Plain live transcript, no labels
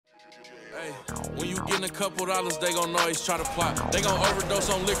Hey, when you getting a couple dollars, they gon' always try to plot. They gon' overdose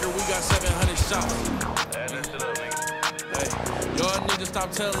on liquor, we got 700 shots. Hey, y'all need to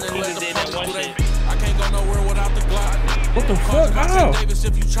stop telling and let the fuck do they. I can't go nowhere without the Glock. What the fuck? How? Davis,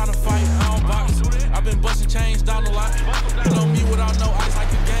 if you tryna fight, I don't box. I've been busting chains down the lot. Put on me without no ice, like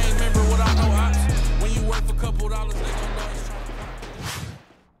a gang member without no ops. When you work for a couple dollars, they gon' always try to fight.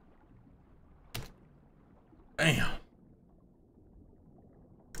 Damn.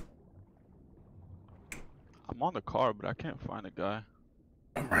 I'm on the car, but I can't find a guy.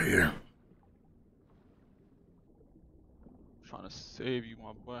 I'm right here. I'm trying to save you,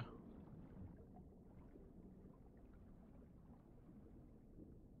 my boy.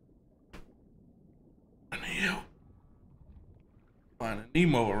 I need help. Finding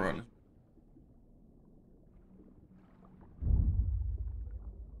Nemo running.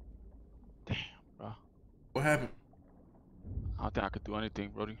 Damn, bro. What happened? I don't think I could do anything,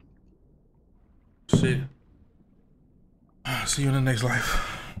 Brody. Shit. See you in the next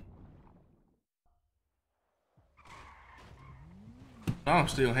life. No, I'm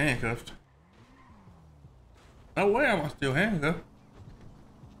still handcuffed. No way am I still handcuffed.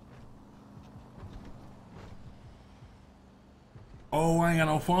 Oh, I ain't got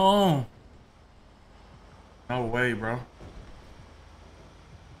no phone. No way, bro.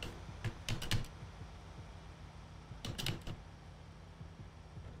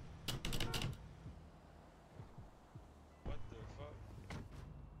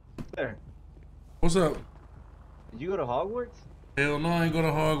 There. What's up? Did you go to Hogwarts? Hell no, I ain't go to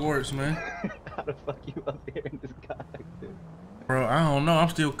Hogwarts, man. How the fuck you up here in this guy? Bro, I don't know. I'm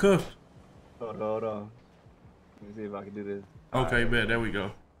still cuffed. Hold on. Let me see if I can do this. Okay, bet. There we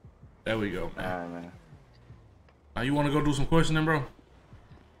go. There we go, man. Alright, man. Now you want to go do some questioning, bro?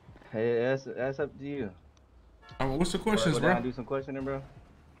 Hey, that's up to you. What's the questions, bro? Do some questioning, bro?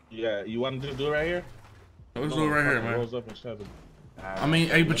 Yeah, you want to just do it right here? Let's do it right here, man. Rolls up and shut it. I mean,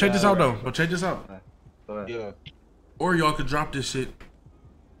 hey, but check this out, though. But check this out. Yeah. Or y'all could drop this shit.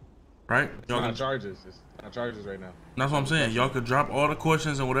 Right? Y'all got charges. It's not charges right now. That's what I'm saying. Y'all could drop all the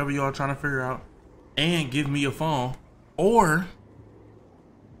questions and whatever y'all trying to figure out and give me a phone. Or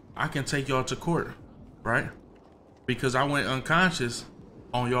I can take y'all to court, right? Because I went unconscious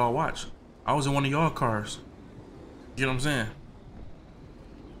on y'all watch. I was in one of y'all cars. You know what I'm saying?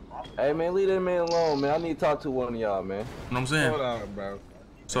 Hey, man, leave that man alone, man. I need to talk to one of y'all, man. You know what I'm saying? Hold on, bro.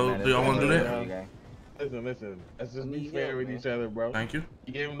 So, Hey, man, do y'all want to do that? Okay. Listen. Let's just be fair with each other, bro. Thank you.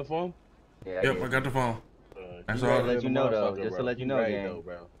 You gave him the phone? Yeah, Yep, I got the phone. That's You all. right, Let you know, though. motherfucker, Just to bro. let you You know, right, gang. though,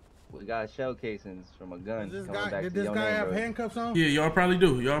 bro. We got shell casings from a gun. Did Did this guy have handcuffs on? Yeah, y'all probably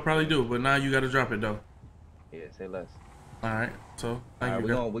do. Y'all probably do. But now you got to drop it, though. Yeah, say less. All right. So, thank Alright,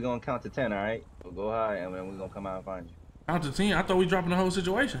 you. we're gonna count to 10, alright? We'll go high and then we're gonna come out and find you. Count to 10. I thought we dropping the whole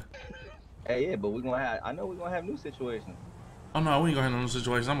situation. Hey, yeah, but we're gonna have, I know we're gonna have new situations. Oh, no, we ain't going to handle no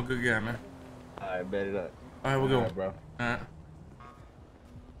situation. I'm a good guy, man. Alright, bet it up. All right, we'll go. All right, bro. All right.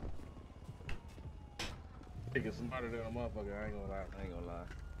 Nigga smarter than a motherfucker. I ain't gonna lie.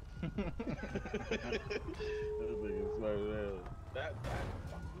 This nigga smarter than that.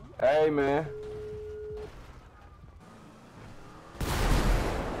 Hey, man.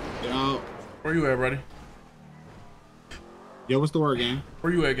 Yo, Where you at, buddy? what's the word, gang?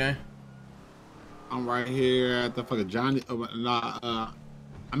 Where you at, gang? I'm right here at the fucking Johnny.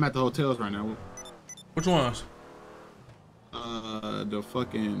 I'm at the hotels right now. Which ones? The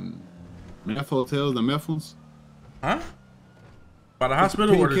fucking meth hotels, the meth ones. Huh? By the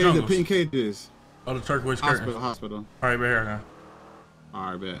hospital or the jungles? The pink cages. Oh, the turquoise curtains. Hospital. All right, right here now.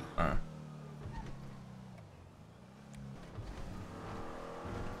 All right, bet. All right.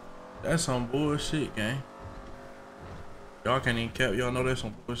 That's some bullshit, gang. Y'all can't even cap. Y'all know that's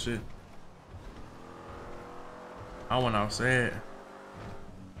some bullshit. I went outside.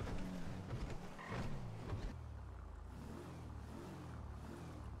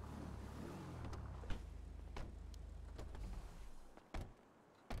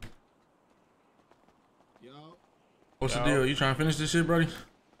 Yo. What's the deal? You trying to finish this shit, buddy?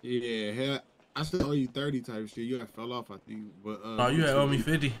 Yeah, hell, I still owe you 30 type shit. You got fell off, I think. But No, you had owe me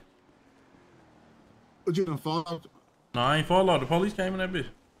 50. But you done fall off? No, I ain't fall off. The police came in that bitch.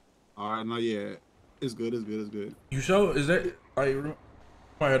 All right, no, yeah, it's good. You sure? Is that like?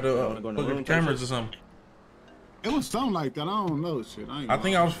 Might have to look at the cameras or something. It was something like that. I don't know, shit. I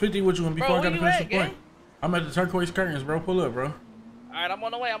think I was 50 with you before I got to finish the point. I'm at the turquoise curtains, bro. Pull up, bro. All right, I'm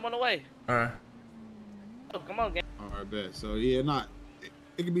on the way. All right. Oh, come on, gang. All right, bet. So yeah,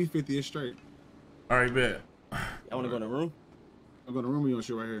 it could be 50 ish straight. All right, bet. I want to go in the room. I'm going to room. You want to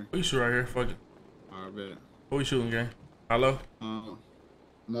shoot right here? We shoot right here. Fuck it. All right, bet. What we shooting, gang? Hello?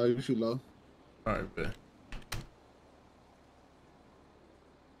 No, you shoot low. All right, bet.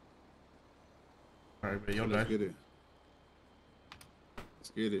 All right, bet. Yo, Let's get it. Let's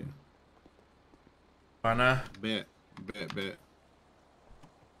get it. By now? Bet.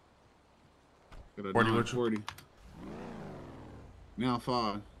 40 with you? 40. Now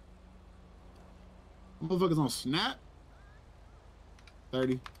 5. Motherfuckers on snap.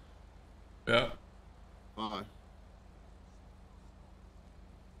 30. Yeah. 5.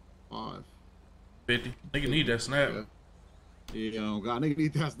 5. 50. Nigga need that snap. Yeah, God, nigga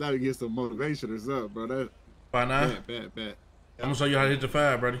need that snap to get some motivation or something, bro. That. By now? Bet. I'm gonna show you how to hit the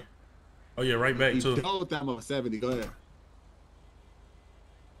 5, buddy. Oh yeah, right back too. Go with that mother 70. Go ahead.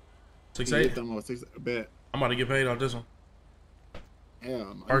 6-8. 6. Bet. I'm about to get paid off this one.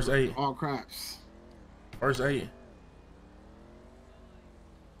 Yeah. First 8. All craps. First 8.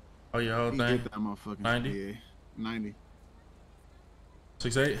 Oh yeah, whole He thing. get that motherfucking 90. Yeah. 90.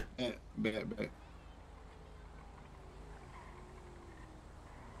 6-8. Bet.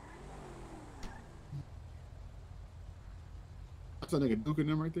 That's a nigga duking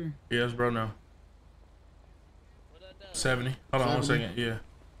them right there. Yes, bro. No. 70. Hold on 1 second. Yeah.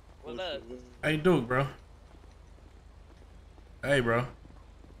 What up? Hey, Duke, bro. Hey, bro.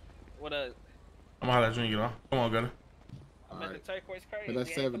 What up? I'm gonna holler at you when you get off. Come on, Gunner. I'm at the turquoise crazy. That's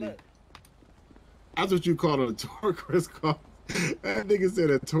Hey, 70. look. That's what you call a turquoise card. That nigga said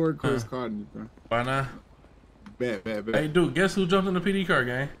a turquoise card, bro. By now? Bet. Hey, Duke, guess who jumped in the PD car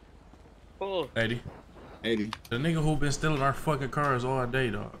gang? Who? 80. 80. The nigga who been stealing our fucking cars all day,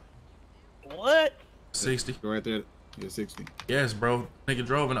 dog. What? 60. Go right there. Yeah, 60. Yes, bro. Nigga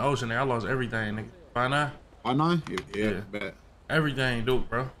drove in the ocean. I lost everything, nigga. By now? By 9? Yeah. Yeah. Bet. Everything, Duke,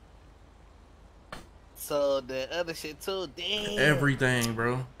 bro. So the other shit too. Damn. Everything,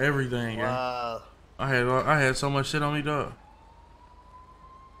 bro. Everything, yeah. Wow. I had so much shit on me, dog.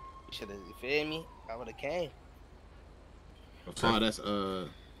 You should have. You feel me? I would have came. Oh, that's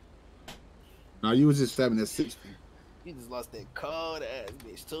No, you was just 7 at 60. You just lost that cold ass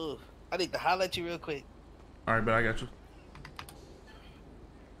bitch too. I need to holler at you real quick. All right, bet I got you.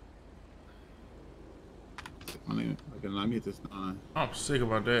 I mean, okay, let me hit this 9. I'm sick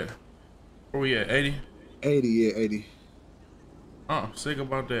about that. Where we at? 80? 80, yeah, 80. I'm sick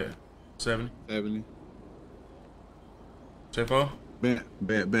about that. 70. 70. 10-4? Bet.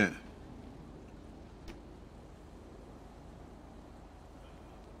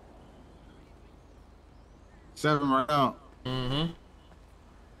 7 right now. Mm-hmm.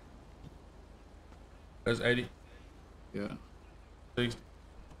 That's 80. Yeah. 60.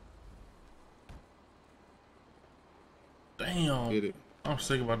 Damn. Hit it. I'm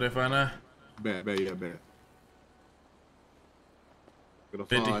sick about that 5-9. Bet. Get a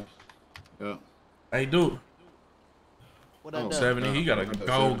 50. 5. Yeah. Hey, dude. What I Oh, done? 70. He got a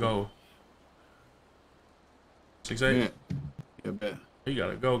go. 6-8. Bet. Yeah, bet. He got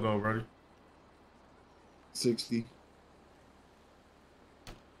a go, brody. 60.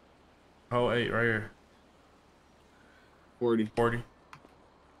 Whole 8 right here. 40. 40.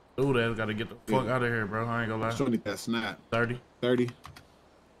 Dude, that's got to get the fuck out of here, bro. I ain't gonna lie. Still need that snap. 30. 30.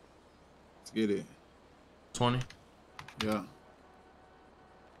 Let's get it. 20. Yeah.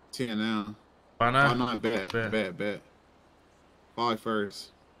 10 now. 5-9. Oh, no, bet. 5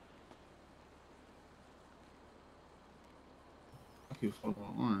 first. I keep fucking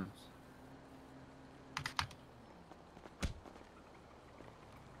my arms.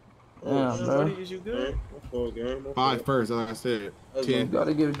 Damn, bro. Is you good? 5 first, like I said. You 10.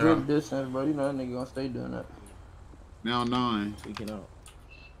 gotta give good distance, bro. You know that nigga gonna stay doing that. Now 9. Speaking out.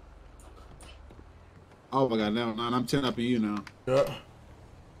 Oh my god, now 9. I'm 10 up in you now. Yeah.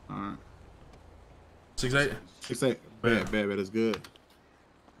 Alright. 6-8. 6 8. Bet. It's good.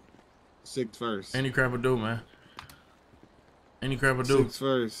 6 first. Any crap will do, man. Any crap will do. 6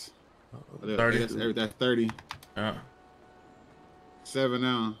 first. 30. That's 30. Yeah. 7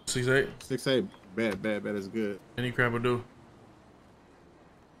 now. 6-8. 6 8. Bet. It's good. Any crap will do.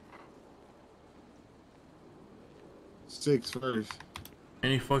 6 first.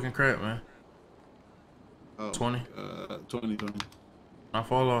 Any fucking crap, man. Oh, 20. 20. I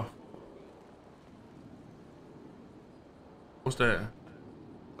fall off. What's that?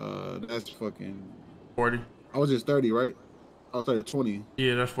 That's fucking 40. I was just 30, right? I was 30, 20.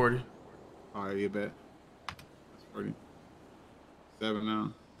 Yeah, that's 40. Alright, yeah, bet. That's 40. 7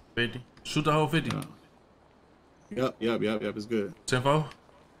 now. 50. Shoot the whole 50. Yep. It's good. 10-4.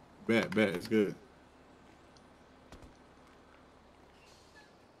 Bet. It's good.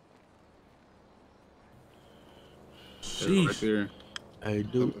 Sheesh. Right there. Hey,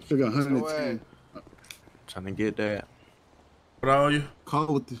 dude. Figure 110. Trying to get that. What I owe you? Call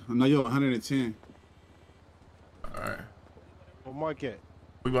with the, no, you're 110. All right. What mark at?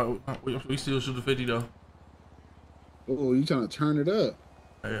 We still shoot the 50 though. Oh, you trying to turn it up?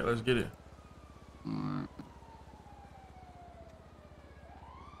 Yeah, let's get it. All right.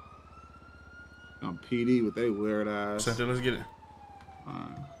 On PD with they weird ass. Center, let's get it. All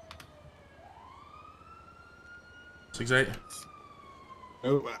right. 6'8".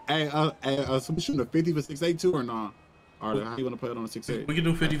 Hey, so we shooting a 50 for 6'8" too or not? Or how you want to play it on a 6'8"? We can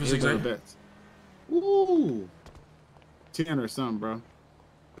do 50 for 6'8". Ooh. 10 or something, bro.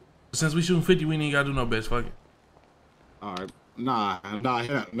 Since we shooting 50, we ain't gotta do no bets. Fuck it. All right. Nah. Hell,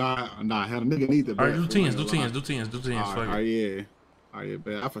 nigga need the bet. All right, do 10s. Fuck All right, it. yeah. All right,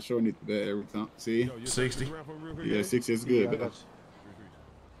 bet. I for sure need the bet every time. See? 60. Yeah, 60 is good. Bet.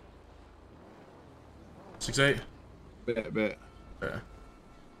 6'8". Bet. Yeah.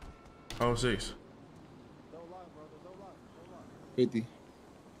 Oh, 6. 50.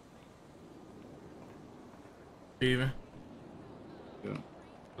 Even. Yeah.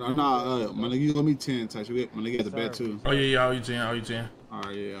 Nah, my nigga, you owe me 10, Touch. My nigga has a bet too. Oh yeah, I'll you 10. All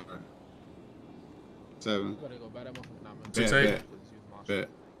right, yeah, all right. 7. 6'8". Bet.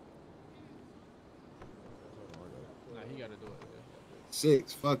 Nah, he gotta do it.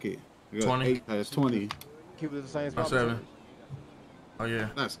 6. Fuck it. 20. 8. That's 20. Keep it the same spot. 7. Oh yeah.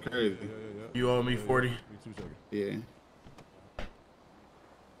 That's crazy. You owe me 40. Yeah.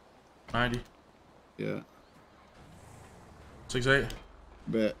 90. Yeah. 6'8".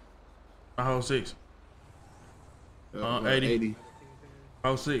 Bet. I hold 6. 80. 80.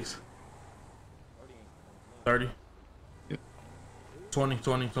 Oh, 6. 30. Yeah. 20.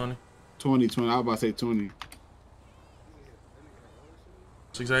 20. I was about to say 20.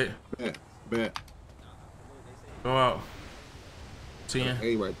 6'8". Bet. Go out. 10.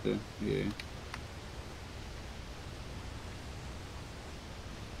 8 right there. Yeah.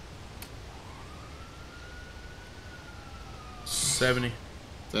 $70.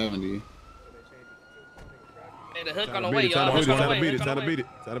 70. Hey, the hook on the way, y'all. Try to beat it.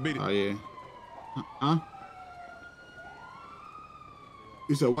 Oh, yeah. Huh?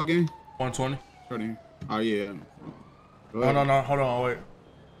 You said what game? 120. 30. Oh, yeah. No. Hold on. Wait.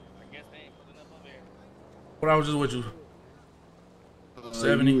 What I was just with you?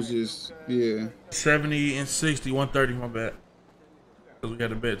 70. Was just, yeah. 70 and 60. 130. My bad. Because we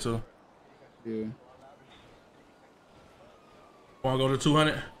got a bet too. Yeah. Want to go to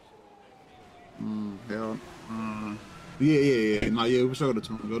 200? Hell. Yeah. No, yeah, we should go to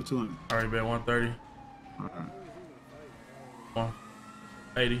 200. Go to 200. All right, bet 130. All right.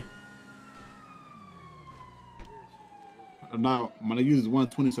 180. No, my nigga uses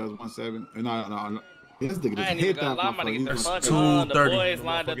 120, so it's 170. No. This nigga I just ain't hit even gonna that lie, my nigga. motherfucker. Fuck on the 230. boys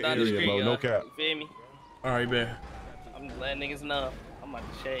lined up down the street, bro, no y'all. cap. You feel me? All right, bet. I'm just letting niggas know. I'm about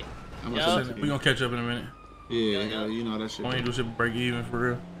to shake. I'm Yo. gonna We gonna catch up in a minute. Yeah, you know that shit. We ain't do shit but break even for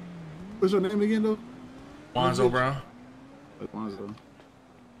real. What's your name again, though? Wanzo Brown. Wanzo.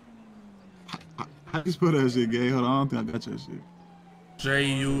 How you spell that shit, gay? Hold on, I don't think I got your shit.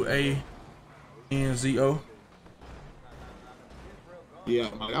 JUANZO. Yeah,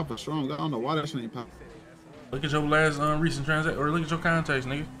 like, I'm for strong. I don't know why that shit ain't popping. Look at your last recent transaction, or look at your contacts,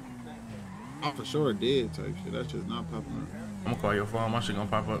 nigga. I for sure did type shit. That shit's not popping up. I'm gonna call your phone. My shit gonna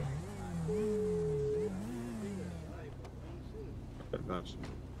pop up. I got you.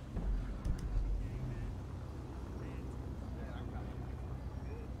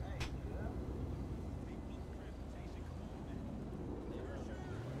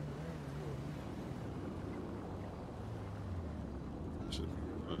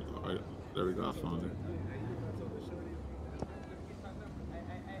 Alright, there we go. I found it.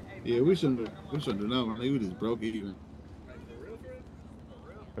 Yeah, we shouldn't do nothing. Man. We just broke even.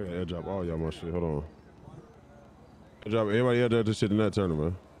 I gotta airdrop all y'all my shit. Hold on. Airdrop everybody airdrop this shit in that turn,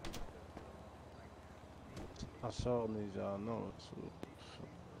 man. I saw these y'all know.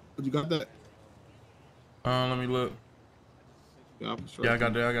 But you got that? Let me look. Yeah, for sure. Yeah, I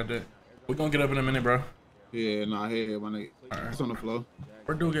got that. We're gonna get up in a minute, bro. Yeah, nah, hey, my nigga. Right. It's on the floor.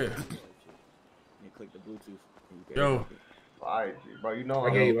 Where do get? You click the Bluetooth. Yo. Alright, bro, you know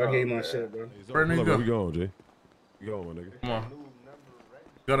I gave you my shit, bro. Where nigga go? We going, Jay. We going, my nigga. Come on.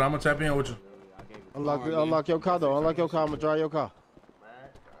 Go, I'm gonna tap in with you. Unlock your car, though. Unlock your car. I'm gonna drive your car.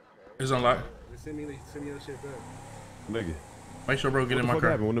 It's unlocked. Send me your shit back. Nigga. Make sure bro get in my What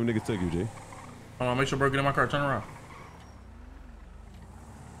car. happened when them niggas took you, Jay? Hold on, make sure bro get in my car. Turn around.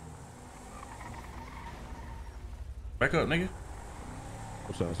 Back up, nigga.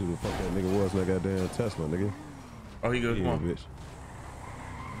 I'm trying to see what the fuck that nigga was in that goddamn Tesla, nigga. Oh, he good. Come Yeah, on. bitch.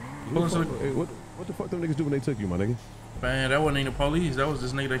 Pull us Hey, what the fuck them niggas do when they took you, my nigga? Man, that wasn't even the police. That was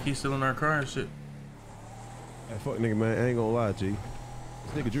this nigga that keeps stealing our car and shit. Hey, fuck nigga, man. I ain't gonna lie, G.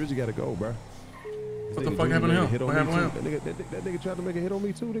 This nigga Drizzy gotta go, bro. What the fuck happened to him? What happened to him? That nigga tried to make a hit on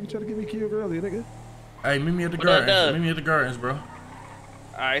me too. Nigga tried to get me killed earlier, nigga. Hey, meet me at the gardens. Meet me at the gardens, bro.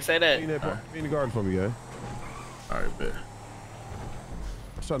 Alright, say that. Be in the garden for me, guy. Alright, bet.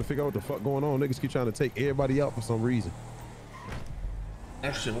 I was trying to figure out what the fuck going on. Niggas keep trying to take everybody out for some reason.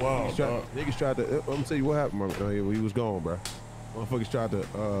 That shit wild, niggas tried to, I'm gonna tell you what happened, man. He was gone, bro. Motherfuckers tried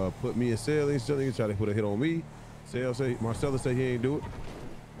to put me in cell. Niggas tried to put a hit on me. Marcella say he ain't do it.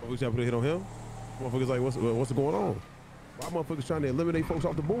 Motherfuckers tried to put a hit on him. Motherfuckers like, what's going on? Why motherfuckers trying to eliminate folks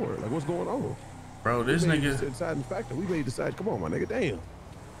off the board? Like, what's going on? Bro, this nigga deciding factor. We made decide. Come on, my nigga. Damn.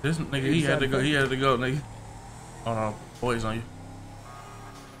 This nigga, he had to go. He had to go, nigga. Oh no, boys on you.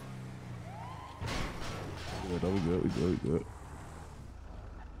 We good.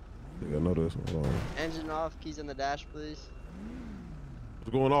 I think I know this. Hold on. Engine off, keys on the dash, please.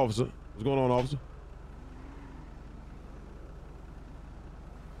 What's going on, officer? What's going on, officer?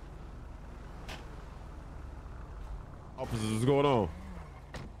 Officers, what's going on?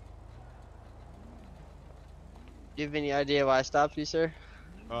 Do you have any idea why I stopped you, sir?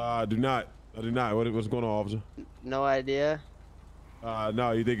 I do not. What's going on, officer? No idea.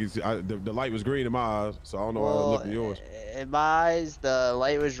 No, you think it's the light was green in my eyes, so I don't know why I looked at yours. In my eyes, the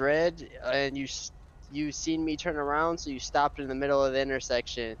light was red, and you seen me turn around, so you stopped in the middle of the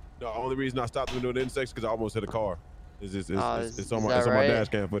intersection. The only reason I stopped in the middle of the intersection because I almost hit a car. It's on my dash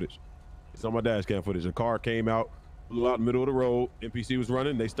cam footage. It's on my dash cam footage. A car came out, blew out in the middle of the road. NPC was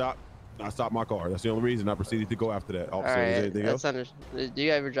running. They stopped. I stopped my car. That's the only reason I proceeded to go after that. Officer, is there anything else? Do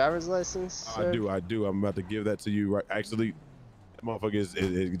you have your driver's license, sir? I do. I'm about to give that to you. Right? Actually, that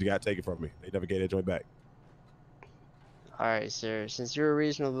motherfucker got taken from me. They never gave that joint back. All right, sir. Since you're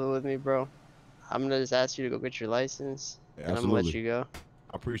reasonable with me, bro, I'm gonna just ask you to go get your license, and I'm gonna let you go.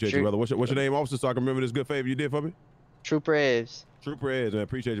 I appreciate you, brother. What's your name, officer, so I can remember this good favor you did for me? Trooper Aves. Trooper Aves, man.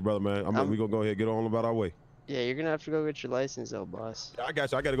 Appreciate you, brother, man. We gonna go ahead and get on about our way. Yeah, you're gonna have to go get your license, though, boss. Yeah, I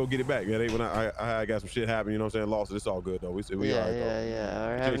got you. I gotta go get it back. Yeah, when I got some shit happen, you know what I'm saying? Lost it. It's all good though. We all right, yeah.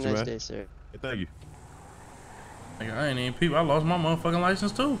 All right, have a nice day, sir. Hey, thank you. Nigga, I ain't even peep. I lost my motherfucking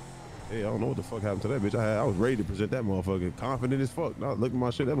license too. Hey, I don't know what the fuck happened to that bitch. I was ready to present that motherfucker, confident as fuck. Now look at my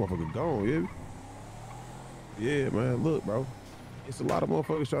shit. That motherfucker gone. Yeah, man. Look, bro. It's a lot of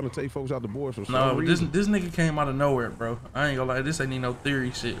motherfuckers trying to take folks out the board for some reason. This nigga came out of nowhere, bro. I ain't gonna lie. This ain't even no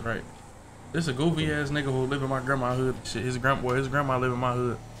theory shit, right? This a goofy ass nigga who live in my grandma's hood. Shit, his grandma live in my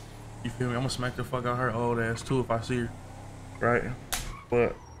hood. You feel me? I'm gonna smack the fuck out her old ass too if I see her, right?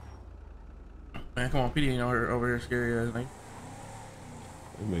 But man, come on, PD ain't over here scary ass nigga.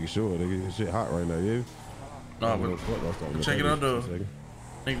 I'm making sure nigga, this shit hot right now, yeah. Nah, but check it out though.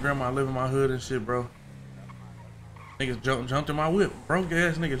 Nigga, grandma live in my hood and shit, bro. Niggas jumped in my whip. Broke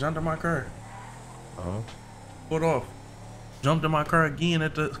ass nigga jumped in my car. Put off. Jumped in my car again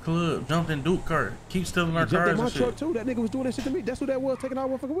at the club. Jumped in Duke car. Keep stealing our cars and shit. Jumped in my truck too. That nigga was doing that shit to me. That's what that was, taking our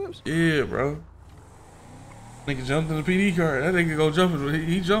motherfucking whips. Yeah, bro. Nigga jumped in the PD car. That nigga go jumping.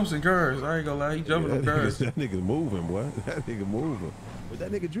 He jumps in cars. I ain't gonna lie. He jumping in cars. That nigga moving, boy. That nigga moving. But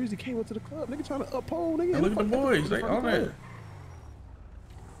that nigga Drizzy came up to the club. Nigga trying to uphold. Nigga. Look at the boys. They on that.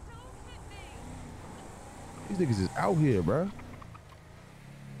 These niggas is out here, bro.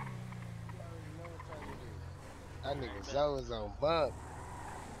 That nigga Zoe is on bump.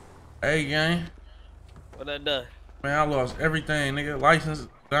 Hey, gang. What I done? Man, I lost everything, nigga. License,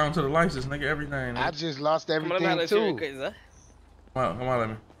 down to the license, nigga. Everything, nigga. I just lost everything, too. Come on, let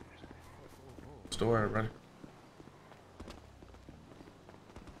me. What's the word, buddy?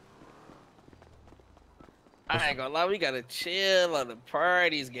 I ain't gonna lie, we gotta chill on the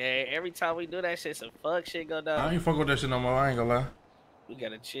parties, gang. Every time we do that shit, some fuck shit go down. I ain't fuck with that shit no more. I ain't gonna lie. We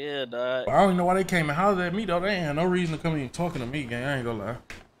gotta chill, dog. But I don't even know why they came and hollered at me, though. They ain't had no reason to come in talking to me, gang. I ain't gonna lie.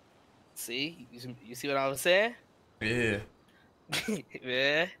 See? You see what I was saying? Yeah.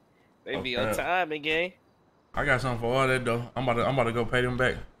 Man, they be on time again. I got something for all that, though. I'm about to go pay them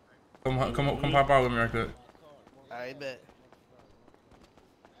back. Come pop out with me right quick. I bet.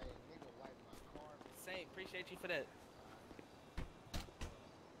 Same, appreciate you for that.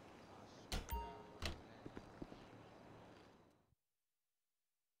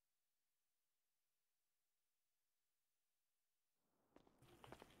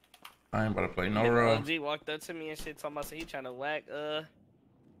 I ain't about to play no role. OG walked up to me and shit, talking about he trying to whack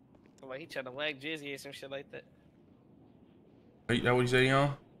he trying to whack Jizzy or some shit like that. Wait, that what you say,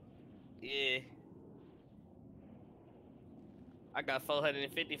 on? Yeah. I got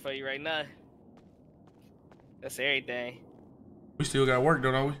 450 for you right now. That's everything. We still got work,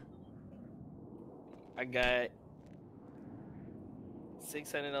 don't we? I got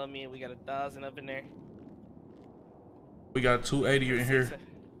 600 on me, and we got 1,000 up in there. We got 280 in here.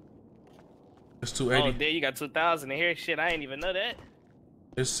 It's 280. Oh, there you got 2,000 in here. Shit, I ain't even know that.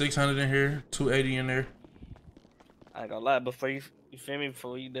 It's 600 in here, 280 in there. I ain't gonna lie, before you feel me,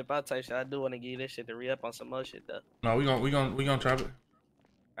 before you dip out type shit, I do want to give you this shit to re-up on some more shit though. No, we gonna chop it.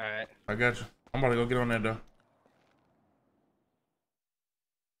 All right. I got you. I'm about to go get on that though.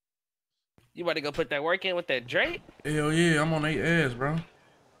 You about to go put that work in with that Drake? Hell yeah, I'm on 8 ass, bro.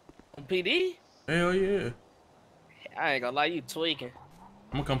 On PD? Hell yeah. I ain't gonna lie, you tweaking.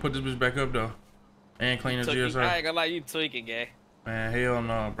 I'm gonna come put this bitch back up though. And clean the GSR. I ain't gonna lie, you tweaking, gang. Man, hell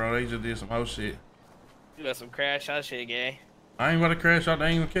no, bro. They just did some whole shit. You got some crash out shit, gang. I ain't about to crash out. They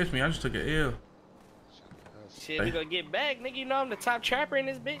ain't gonna catch me. I just took an L. Shit, we gonna get back, nigga. You know I'm the top trapper in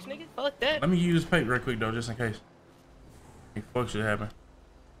this bitch, nigga. Fuck that. Let me use this paper real quick though, just in case. Any fuck shit happen.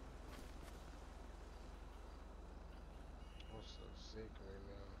 I'm so sick right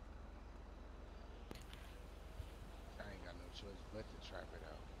now. I ain't got no choice but to trap it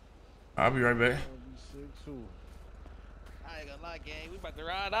out. I'll be right back. I ain't gonna lie, gang. We about to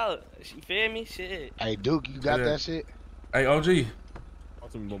ride out. You feel me? Shit. Hey, Duke, you got that shit? Hey, OG.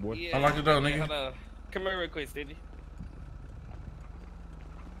 Awesome, my boy. Yeah. Unlock the door, nigga. Hold on. Come here real quick, Stitchy. You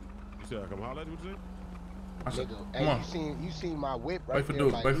said I come holler at you, what you say? I said, Nigga, come hey, on. you seen my whip right Wait for there?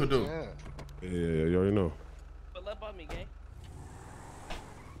 Duke. Like, Wait for Duke. Yeah, you already know. Pull up on me, gang.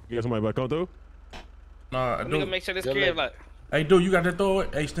 You got somebody back on through? Nah, Let me go make sure this crib like. Hey, Duke, you got that throwaway?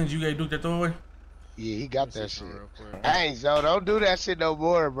 Hey, Stingy, you got Duke that throwaway? Yeah, he got that shit. Hey, so don't do that shit no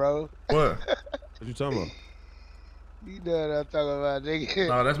more, bro. What? What you talking about? You know what I'm talking about, nigga.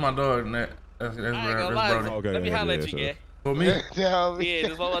 Nah, that's my dog. That's I ain't gonna lie. Brody. Okay, Let me yeah, holler yeah, at you, sure. gang. For me? Yeah,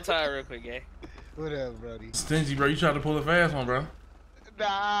 just one more time real quick, gang. What up, Brody? Stingy, bro, you tried to pull a fast one, bro.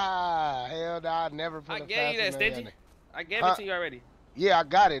 Nah, hell nah, I never put I a gave you that, fast one Stitchy. on I gave it to you already. Yeah, I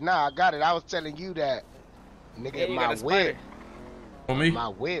got it. Nah, I got it. I was telling you that. Nigga, Yeah, you my got a whip. spider. For me? My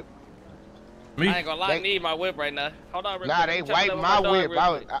whip. Me? I ain't gonna lie, I need my whip right now. Hold on real Nah, quick. they wiped my whip.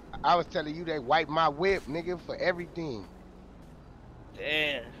 I was telling you they wiped my whip, nigga, for everything.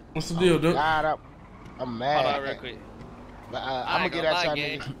 Damn. What's the deal, Duke? God, I'm mad. Hold on real quick. But, I I'm ain't gonna get gonna at y'all lie,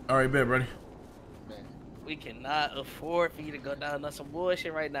 gang. niggas. All right, bet, buddy. We cannot afford for you to go down on some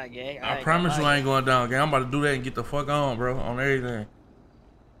bullshit right now, gang. I promise you I ain't going down, gang. I'm about to do that and get the fuck on, bro, on everything.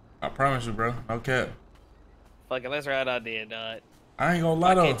 I promise you, bro. No cap. Fuck it, let's ride out there, dog. I ain't gonna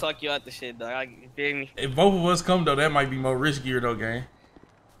lie, I though. can't talk you out the shit, dog. You feel me? If both of us come, though, that might be more riskier, though, gang.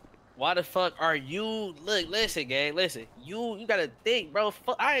 Why the fuck are you? Look, listen, gang, listen. You gotta think, bro.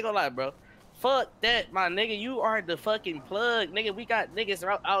 Fuck, I ain't gonna lie, bro. Fuck that, my nigga. You are the fucking plug, nigga. We got niggas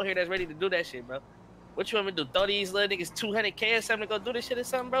out here that's ready to do that shit, bro. What you want me to do? Throw these little niggas 200K or something to go do this shit or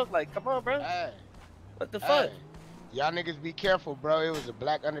something, bro? Like, come on, bro. Hey, What the fuck? y'all niggas be careful, bro. It was a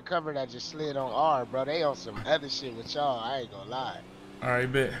black undercover that just slid on R, bro. They on some other shit with y'all. I ain't gonna lie. All right,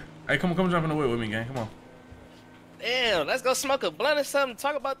 bet. Hey, come jump in the whip with me, gang. Come on. Damn, let's go smoke a blunt or something.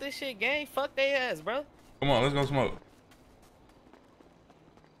 Talk about this shit, gang. Fuck they ass, bro. Come on, let's go smoke.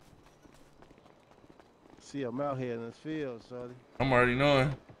 See, I'm out here in this field, shorty. I'm already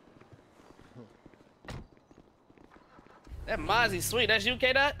knowing. That Mozzie sweet. That's you,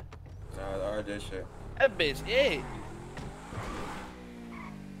 K-Dot? Nah, the RJ shit. That bitch, yeah.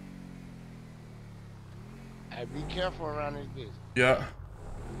 Hey, be careful around this bitch. Yeah.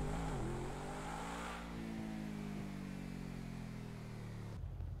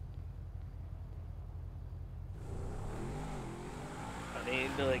 They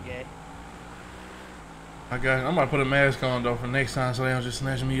ain't do it, gang. I'm about to put a mask on, though, for next time so they don't just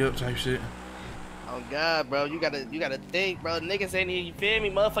snatch me up type shit. Oh God, bro, you gotta think, bro. Niggas ain't even, you feel me?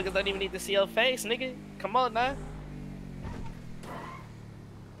 Motherfuckers don't even need to see your face, nigga. Come on now.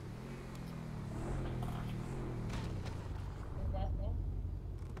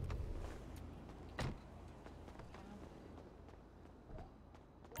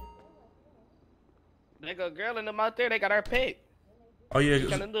 They go girl and them out there. They got our pick. Oh yeah, What you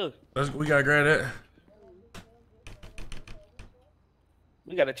tryna do? we gotta grab that.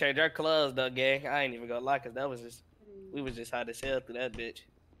 We gotta change our clothes though, gang. I ain't even gonna lie, cause we was just hot as hell through that bitch.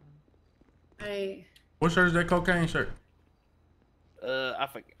 Hey. What shirt is that? Cocaine shirt?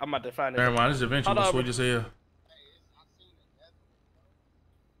 I'm about to find it. Never mind, this adventure Hold was on, sweet bro. as hell.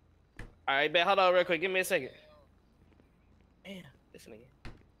 All right, bet. Hold on, real quick. Give me a second. Damn, this nigga.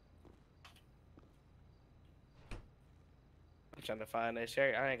 I'm trying to find that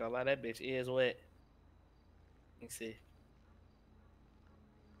shirt. I ain't gonna lie, that bitch is wet. Let me see.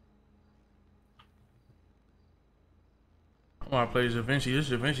 I want to play Da Vinci. This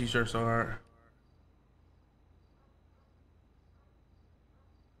Da Vinci shirt so hard.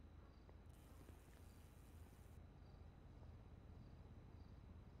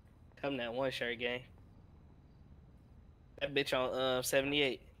 Come that one shirt gang. That bitch on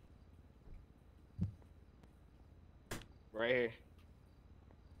 78. Right here.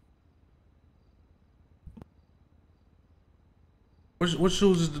 What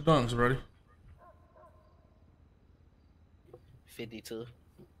shoes is the dunks, buddy? 52,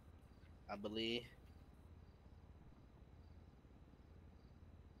 I believe.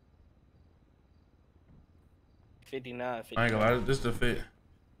 $59, $59. I ain't gonna lie, this the fit.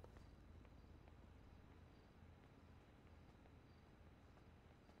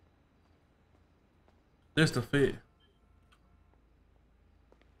 This the fit.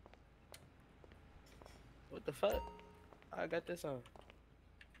 What the fuck? I got this on.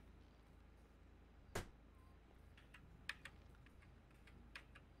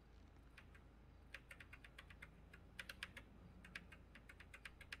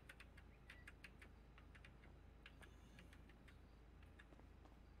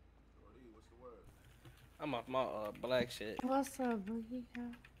 I'm off my black shit. What's up, Boogie?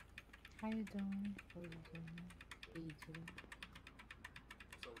 How you doing? What you doing?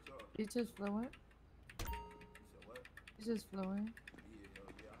 You just fluent? You just fluent?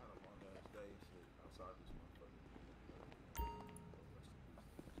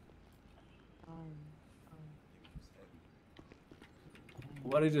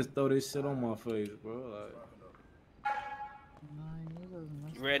 Why they just throw this shit on my face, bro? Like,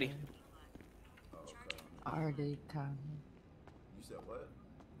 You ready? Already coming. You said what?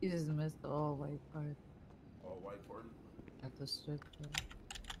 You just missed the all white part All white party? at the strip club.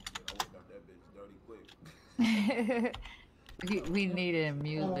 I worked out that bitch dirty quick. we needed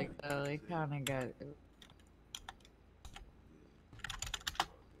music though. It kind of got. What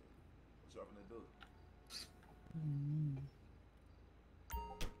y'all finna do?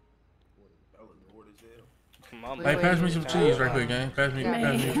 I look bored as hell. Hey, pass me some cheese right quick, gang. Pass me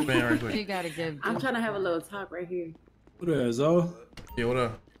some spin right quick. She gotta give. I'm trying to have a little talk right here. what is Zo? Yeah, what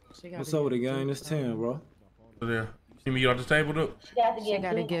up? What's up with the gang? It's 10, bro. So there. See me get off the table, though? She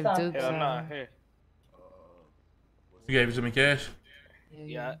gotta give Duke Hell some. nah, here. You gave it to me cash?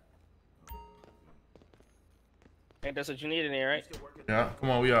 Yeah. Ain't that's what you need in there, right? Yeah. Come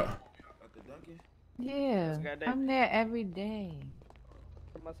on, we out. Yeah, I'm there every day.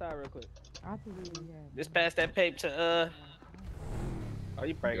 Come outside real quick. I believe that. Just pass that paper to Oh,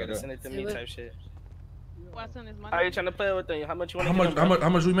 you probably gotta send it to me type shit. What's on this money? How you trying to play with them? How much you want to How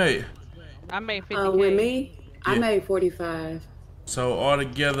much we made? I made 50K. With me, I Yeah. made 45. So all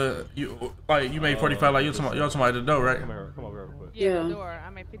together, you made 45. Like y'all talking about the dough, right? Yeah. Yeah. The door. I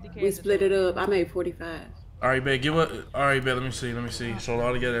made 50K. We split it up. I made 45. All right, bet. All right, bet. Let me see. So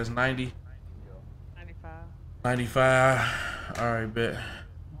all together, that's 90. 95. 95. All right, bet.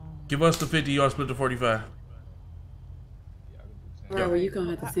 Give us the 50. Y'all split the 45. Robert, you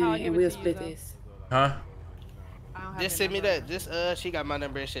gonna have to send it, and we'll split this. Huh? Just send me that. Just she got my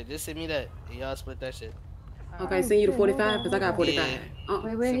number and shit. Just send me that. And y'all split that shit. Okay, send you the 45 because I got 45. Yeah.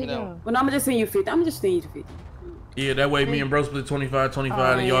 Wait, where you go? Well, no, I'm gonna just send you 50. I'm just sending you the 50. Yeah, that way me and bro split 25,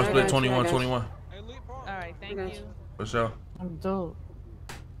 25, and y'all split 21, 21. All right, thank you. For sure. I'm dope.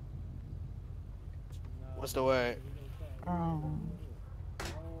 What's the word?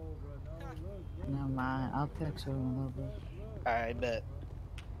 Never mind. I'll text her in a little bit. Alright, bet.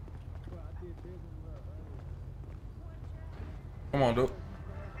 Come on, dude.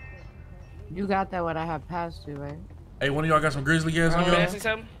 You got that what I have passed you, right? Hey, one of y'all got some grizzly gas on y'all?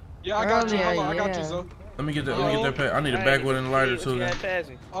 Something? Yeah, I got you. Earlier, Hold on, I got you, yeah. Zo. Let me get that pack. I need a backwood and a lighter too. Then.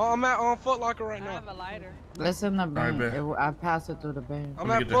 Oh, I'm at Foot Locker right now. I have a lighter. Listen to Alright, bank. bet. I passed it through the bank. I'm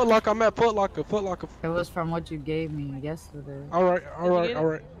at Foot Locker. I'm at Foot Locker. Foot Locker. It was from what you gave me yesterday. All right, all right, all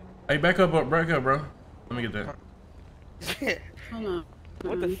right. Hey, back up, bro. Let me get that. Hold on.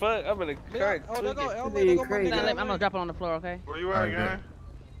 What the fuck? I'm gonna crack. Oh, there go Being Elmo. There go my crazy. nigga. I'm gonna drop it on the floor, okay? Where you Alright, at, bet. gang?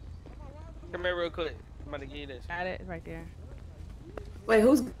 Come here real quick. I'm about to give you this. Got it right there. Wait,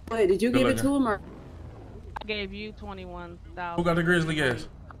 did you Good give it looking. to him or? I gave you 21,000. Who got the grizzly gas?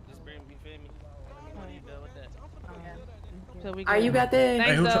 Just bring me, feel me. When you done with that. So we Are you got that?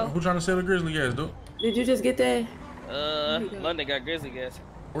 Hey, Thanks, though. who trying to sell the grizzly gas, dude? Did you just get that? London got grizzly gas.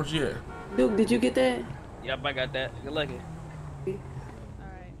 Where's she at? Duke, did you get that? Yep, I got that. Good lucky. All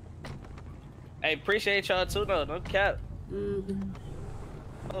right. Hey, appreciate y'all too, though. No cap. Mm-hmm.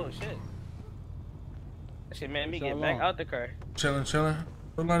 Oh, shit. That shit made me get back out the car. Chilling.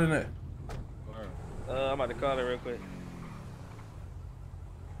 Put light in that. I'm about to call her real quick.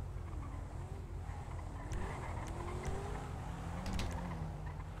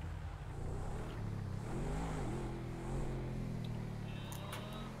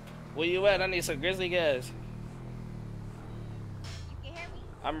 Where you at? I need some grizzly gas.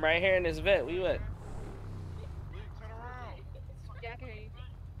 I'm right here in this vet. Where you at? Yeah, I can hear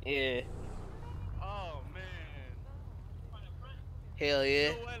you. Yeah. Oh man. Hell yeah.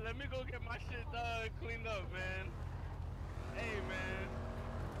 You know what? Let me go get my shit cleaned up, man. Hey man.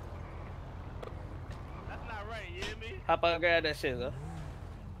 That's not right, you hear me? Hop out and grab that shit, though.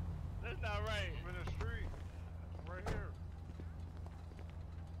 That's not right. I'm in the street. Right here.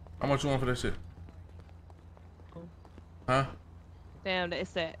 How much you want for that shit? Huh? Damn,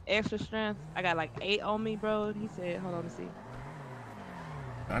 it's that extra strength. I got like 8 on me, bro. He said, hold on, let me see.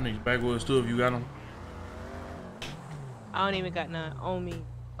 I need backwoods too if you got them. I don't even got none on me.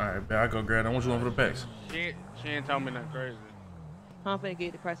 Alright, bet I go grab them. What you want for the packs? She ain't telling me nothing crazy. I'm finna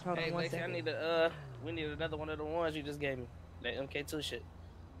get the price. Hold Hey, on one Lacey, I second. need we need another one of the ones you just gave me. That MK2 shit.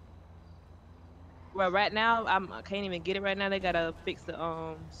 Well, right now, I can't even get it right now. They gotta fix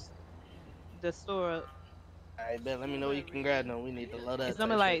the store up. Alright, bet. Let me know where you can grab them. We need to load up. It's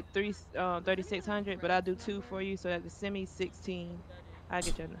only like 3,600, but I'll do 2 for you, so that the semi 16. I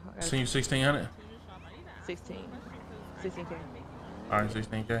get you. Send you 1,600. 16. 16K. Alright,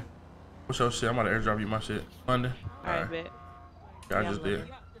 16K. What's your shit? I'm about to airdrop you my shit. London. Alright, bet. Yeah, I just did.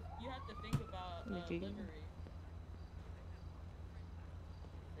 Let me get you.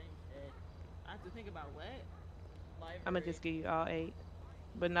 I have to think about what? I'm gonna just give you all 8.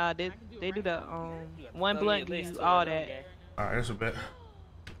 But nah, they do the one blunt give you all that. Alright, that's a bet.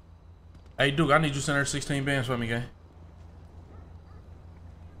 Hey Duke, I need you to send her 16 bands for me, gang.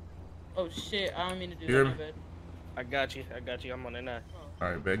 Oh shit, I don't mean to do You hear that, me? but I got you. I'm on it now.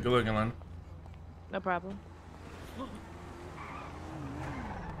 Alright, bet. Good looking, London. No problem.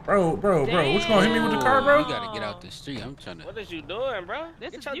 Bro, what you gonna hit me with the car, bro? You gotta get out the street. I'm trying to. What is you doing, bro?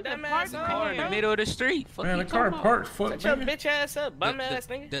 Get your dumb ass Car in the middle of the street. Fuck Man, you the car talking parked. about? Fuck, Shut your nigga. bitch ass up, bum ass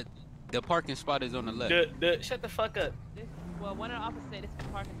nigga. The parking spot is on the left. Shut the fuck up. Well, one of the officers said it's a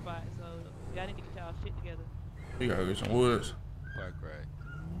parking spot, so y'all need to get y'all shit together. You gotta get some woods. Park right.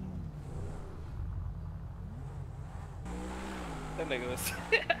 That nigga was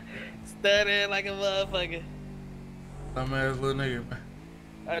stuttering like a motherfucker. Dumbass little nigga, man.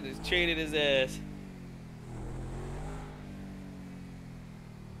 I just treated his ass.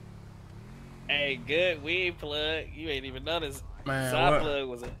 Hey, good weed plug. You ain't even noticed. Man, Side what? plug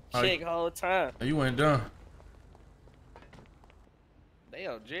was a Oh, chick whole time. You ain't done. They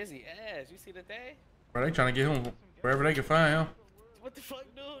on Drizzy ass. You see the thing? Bro, they trying to get him wherever they can find him. What the fuck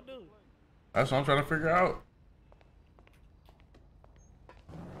do? That's what I'm trying to figure out.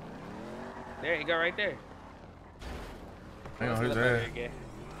 There you go, right there. Hang on, Let's his look over ass. here again.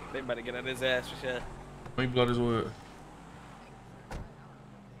 They about to get on his ass for sure. Let me blow this wood.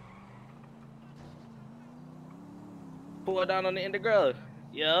 Pull down on the end of the grove.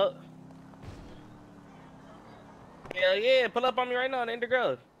 Yup. Hell yeah, pull up on me right now on the end of the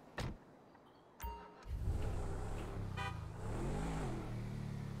grove.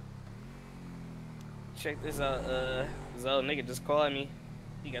 Check this out, this old nigga just called me.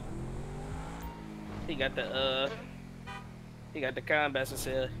 He got the combat for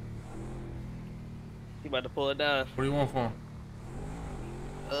sale. He about to pull it down. What do you want for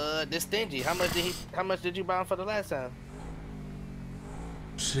him? This stingy. How much did you buy him for the last time?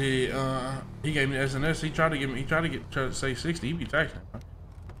 Shit, he gave me the SNS. He tried to say 60. He be taxing.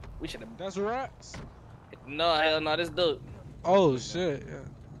 We should have. That's rats. No, hell no, this dude. Oh shit. Yeah.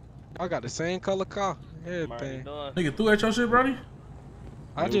 I got the same color car. Everything. Nigga threw at your shit, brody?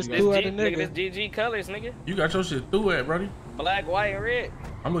 I just threw at a Nigga, nigga. this GG colors, nigga. You got your shit threw at, brody? Black, white, and red.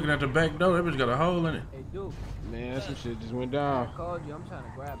 I'm looking at the back door. That bitch got a hole in it. Hey, dude. Man, some shit just went down. I called you. I'm trying to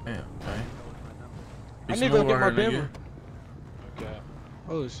grab it. Damn, okay. I need to go get my Denver. Okay.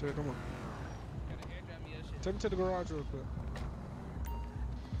 Oh shit, come on. Take me to the garage real quick.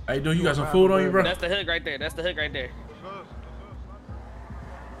 Hey, dude, you got some food on you, bro? That's the hook right there. That's the hook right there.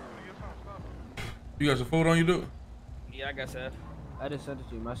 You got some food on you, dude? Yeah, I got some. I just sent it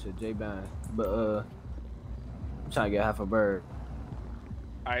to you. My shit J-Band. But I'm trying to get half a bird.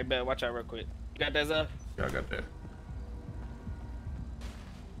 Alright, bet. Watch out real quick. You got that, Zuff? Yeah, I got that.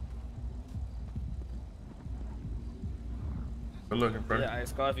 Good looking, bro. Yeah,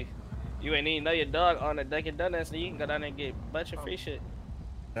 iced coffee. You ain't even know your dog on the Dunkin' Donuts, so you can go down there and get a bunch of free shit.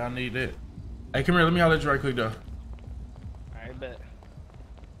 I need that. Hey, come here. Let me holler at you right quick, though. Alright, bet.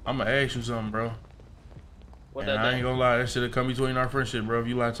 I'm gonna ask you something, bro. What And up, I ain't gonna lie. That shit'll come between our friendship, bro. If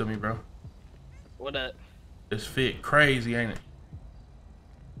you lie to me, bro. What up? This fit crazy, ain't it?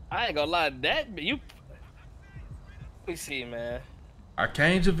 I ain't gonna lie, you. Let me see, man.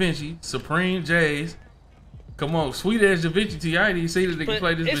 Arcane Da Vinci, Supreme J's. Come on, sweet ass Da Vinci T. I ain't even see that they can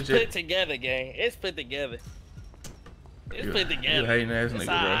play this It's bitch put yet. together, gang. It's put together. It's put together. You a hating ass It's nigga,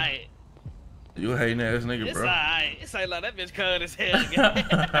 bro. alright. You a hating ass nigga, It's bro. alright. It's like that bitch cold as hell.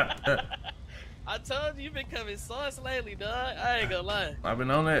 Gang. I told you been coming sauce lately, dog. I ain't gonna lie. I've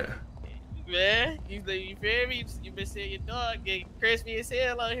been on that. Man, you feel me? You been seeing your dog get crispy as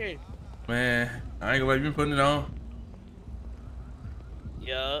hell out here. Man, I ain't gonna let you been putting it on.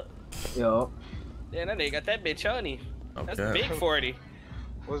 Yo. Yo. Damn, that nigga got that bitch on him. That's Okay. big 40.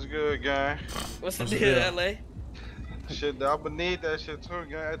 What's good, gang? What's the What's the deal, deal? LA? Shit, I would need that shit too,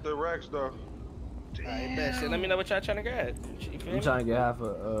 gang, at the racks, though. Alright, bet. Shit, let me know what y'all trying to grab. You feel I'm me? trying to get half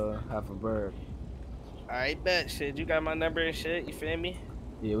a bird. Alright, bet. Shit, you got my number and shit. You feel me?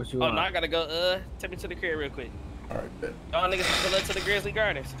 Yeah, what you Oh, want? no, I gotta go, take me to the crib real quick. Alright, bet. Y'all niggas can pull up to the Grizzly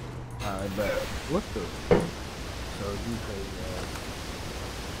Gardens. Alright, bet. What the? So you pay,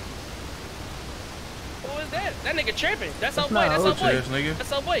 Who is that? That nigga tripping. That's our boy. not That's our Bitch boy. ass nigga.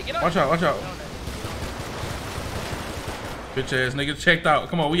 That's our boy. Get up. Watch out, watch out. Bitch ass nigga, checked out.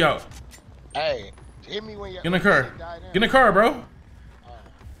 Come on, we out. Hey, hit me when you Get in the car. Get in the car, bro.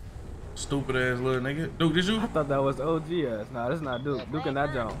 Stupid ass little nigga. Duke, did you? I thought that was OG ass. Nah, that's not Duke. Duke and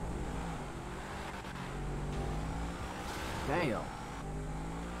that jump. Damn.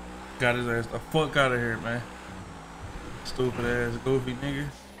 Got his ass the fuck out of here, man. Stupid ass goofy nigga.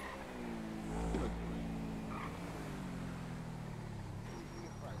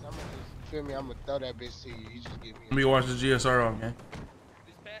 Feel me? I'm gonna throw that bitch to you. You just give me. Let me watch the GSR off, man.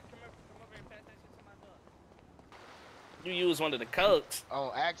 You use one of the cokes.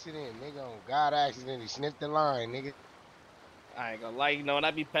 On accident, nigga. On God accident, he sniffed the line, nigga. I ain't gonna lie, you know, when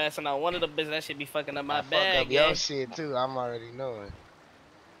I be passing out one of the bitches, that shit be fucking up my I fuck bag, up your yeah. shit too. I'm already knowing.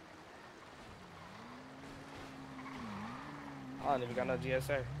 I don't even got no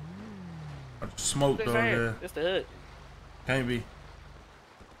GSR. I just smoked This though, right yeah. here. This the hood. Can't be.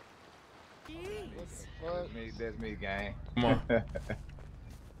 That's me, gang. Come on.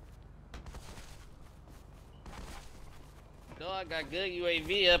 Dog got good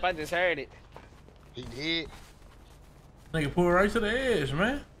UAV up. I just heard it. He did. Nigga pull right to the edge,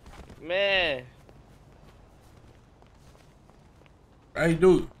 man. Man. Hey,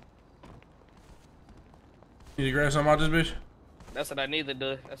 dude. Need to grab something out this bitch? That's what I need to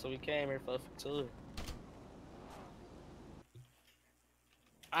do. That's what we came here for too.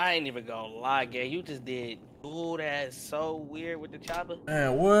 I ain't even gonna lie, gang. You just did. Ooh, that's so weird with the chopper.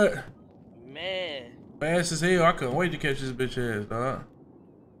 Man, what? Man, Fast as hell. I couldn't wait to catch this bitch ass, dog.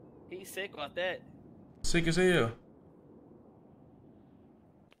 he's sick off that. Sick as hell.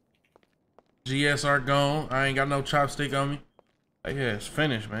 GSR gone. I ain't got no chopstick on me. Like, yeah, it's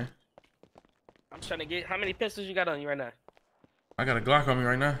finished, man. I'm trying to get. How many pistols you got on you right now? I got a Glock on me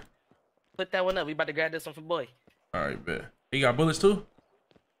right now. Put that one up. We about to grab this one for boy. All right, bet. He got bullets too?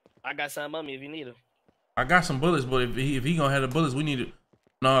 I got some on me if you need them. I got some bullets, but if he gonna have the bullets, we need it.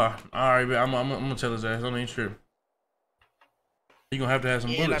 Nah, all right, bet. I'm gonna tell his ass. Don't even trip. He gonna have to have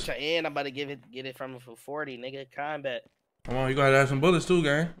some bullets. And I'm about to get it from him for 40, nigga. Combat. Come on, you gotta have some bullets too,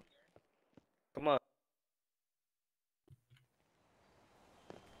 gang. Come on.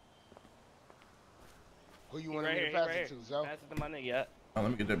 Who you want me to pass it to, Zo? Pass it to my nigga, yeah. Oh,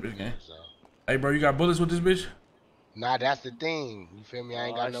 let me get that bitch, gang. Hey, bro, you got bullets with this bitch? Nah, that's the thing. You feel me? I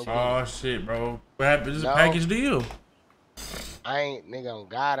ain't got no Oh bullets. shit, bro. What happened? This is No. a package deal. I ain't, nigga, on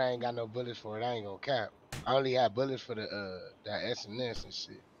God, I ain't got no bullets for it. I ain't gonna cap. I only had bullets for the that SNS and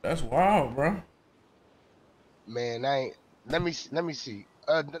shit. That's wild, bro. Man, I ain't. Let me see.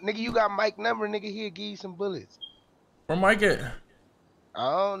 Nigga, you got Mike number, nigga. He'll give you some bullets. Where Mike at? I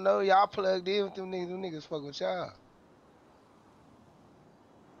don't know. Y'all plugged in with them niggas. Them niggas fuck with y'all.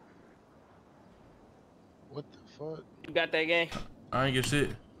 What the fuck? You got that game? I ain't get shit.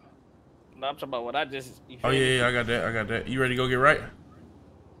 No, I'm talking about what I just. You Oh feel me? yeah, I got that. I got that. You ready to go get right?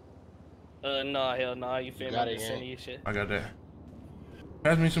 No, hell no. You feel me? got I'm it, just gang. sending you shit. I got that.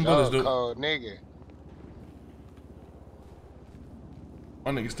 Pass me some So bullets, dude. cold, nigga.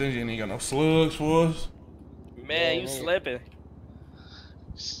 My nigga stingy and he got no slugs for us. Man, Yeah, you nigga. slipping.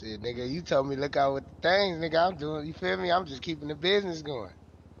 Shit, nigga, you told me look out with the things, nigga. I'm doing. You feel me? I'm just keeping the business going.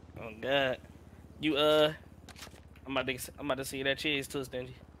 Oh God. You I'm about to see that cheese too,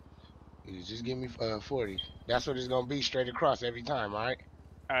 Stingy. You just give me 40. That's what it's gonna be straight across every time, all right?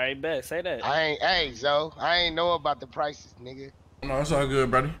 All right, bet. Say that. Hey, Zo, I ain't know about the prices, nigga. No, it's all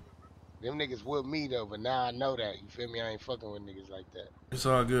good, buddy. Them niggas with me though, but now I know that. You feel me? I ain't fucking with niggas like that. It's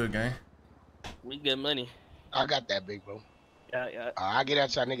all good, gang. We get money. I got that, big bro. Yeah. I get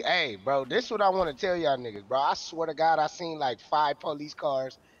at y'all niggas. Hey, bro, this what I want to tell y'all niggas, bro. I swear to God, I seen like 5 police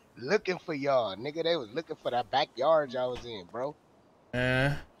cars looking for y'all, nigga. They was looking for that backyard y'all was in, bro.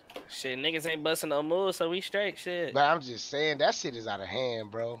 Shit, niggas ain't busting no moves, so we straight. Shit. But I'm just saying that shit is out of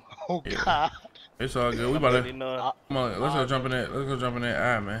hand, bro. Oh Yeah. God. It's all good. We about to know. come on. Let's go jump in that. Let's go jump in that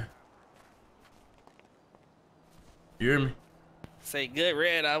eye, man. You hear me? Say good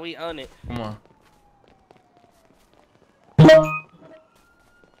red eye. We on it. Come on.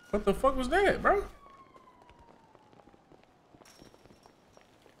 What the fuck was that, bro?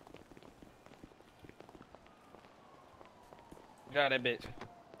 Got that bitch.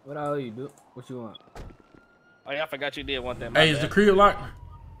 What all you do? What you want? Oh yeah, I forgot you did want that. Hey, is the crib locked?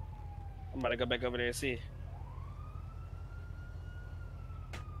 I'm about to go back over there and see.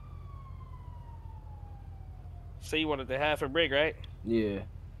 So you wanted the half a brick, right? Yeah.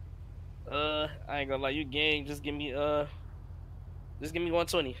 I ain't gonna lie, you gang. Just give me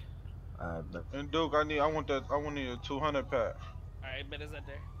 120. And Duke, I want a 200 pack. Alright, bet it's up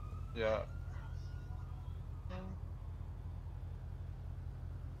there. Yeah.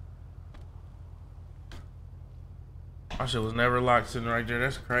 My shit was never locked sitting right there.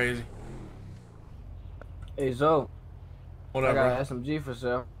 That's crazy. Hey, Zo. What I up, got bro? an SMG for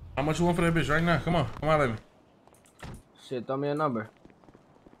sale. How much you want for that bitch right now? Come on, let me. Shit, throw me a number.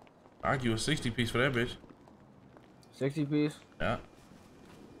 I'll give you a 60 piece for that bitch. 60 piece? Yeah.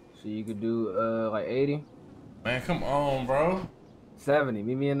 So you could do like 80? Man, come on, bro. 70.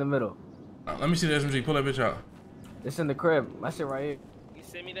 Meet me in the middle. Let me see the SMG. Pull that bitch out. It's in the crib. My shit right here. You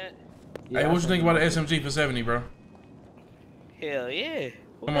send me that? Hey, what you think about the SMG for 70, bro? Hell yeah.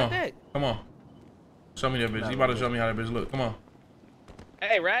 Come on. Come on. Show me that bitch. You about to show me how that bitch look. Come on.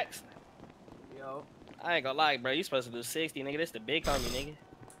 Hey, Rax. Yo. I ain't gonna lie, bro. You supposed to do 60, nigga. This the big homie, nigga.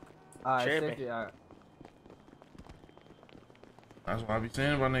 Alright, Tripping. 60. Alright. That's what I be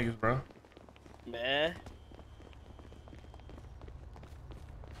saying about niggas, bro. Man.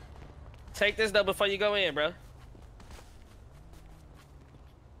 Take this though before you go in, bro.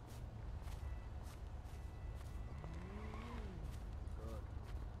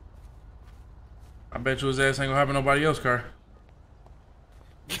 I bet you his ass ain't gonna happen nobody else's car.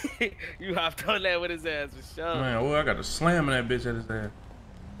 You hopped on that with his ass for sure. Man, oh, I got to slam in that bitch at his ass.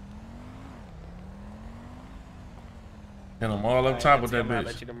 And I'm all up top with that I'll bitch.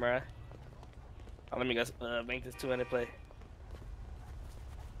 let you tomorrow. Oh, let me go make this 200 play.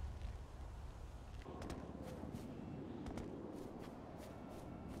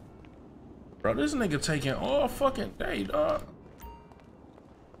 Bro, this nigga taking all fucking day, dog.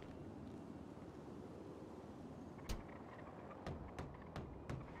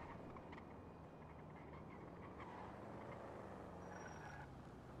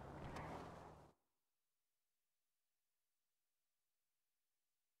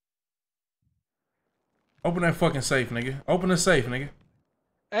 Open that fucking safe, nigga. Open the safe, nigga.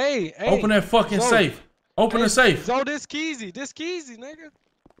 Hey, Open that fucking safe. Open the safe. So this Keezy, nigga.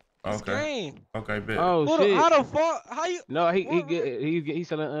 Okay. Game. Okay, bet. Oh shit. How the fuck? How you? No, he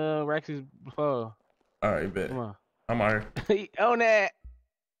selling Rax's before. All right, bet. Come on. I'm out here. He own that.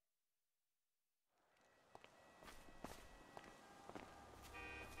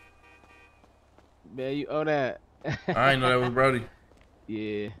 Man, you own that. I ain't know that was Brody.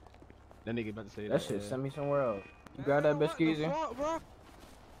 Yeah. That nigga about to say That shit send me somewhere else. You grab that bitch, Keezy?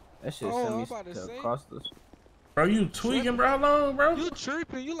 That shit send me to across the... Bro, you tweaking, bro? How long, bro? You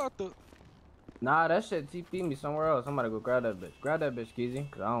tripping? You like the... Nah, that shit TP me somewhere else. I'm about to go grab that bitch. Grab that bitch, Keezy.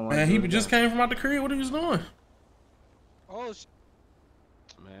 Cause I don't want. Man, he just came from out the crib. What he was doing? Oh,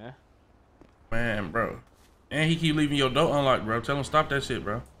 man. Man, bro. And he keep leaving your door unlocked, bro. Tell him stop that shit,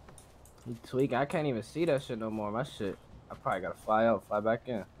 bro. He tweaking. I can't even see that shit no more. My shit. I probably gotta fly out, fly back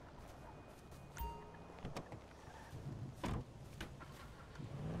in.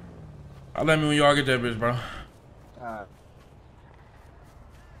 I'll let me when y'all get that bitch, bro. Alright.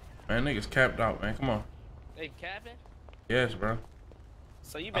 Man, niggas capped out, man. Come on. They capping? Yes, bro.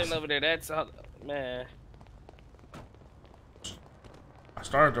 So you been over there? That's all, man. I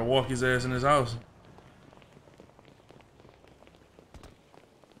started to walk his ass in his house.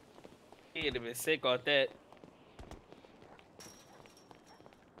 He'd have been sick off that.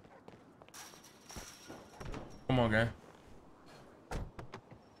 Come on, gang.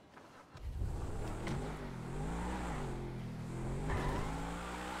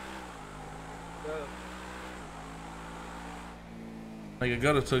 Nigga,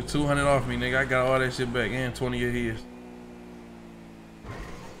 Gutter took 200 off me, nigga. I got all that shit back and 20 of his.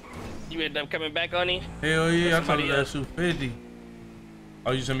 You end up coming back on him? Hell yeah, I told Somebody you that else. shoot 50.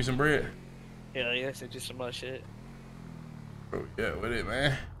 Oh, you sent me some bread? Hell yeah, sent you some more shit. Bro, yeah, with it,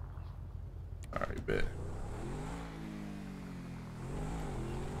 man. Alright, bet.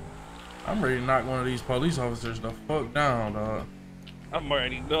 I'm ready to knock one of these police officers the fuck down, dog. I'm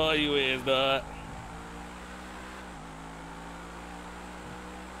already knowing you is, dog.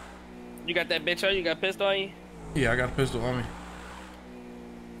 You got that bitch on you? You got a pistol on you? Yeah, I got a pistol on me.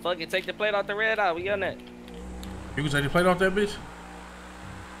 Fuck it, take the plate off the red eye. We on that. You can take the plate off that bitch?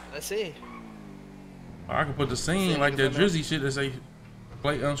 Let's see. Or I can put the scene like that Drizzy shit that say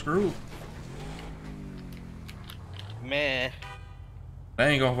plate unscrewed. Man. They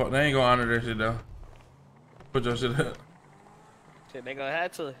ain't gonna honor that shit though. Put your shit up. Shit, they gonna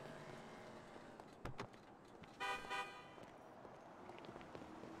have to.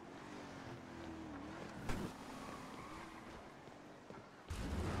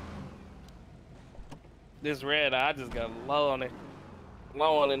 This red eye, I just got low on it.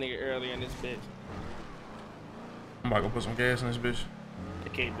 Low on the nigga earlier in this bitch. I'm about to go put some gas in this bitch. I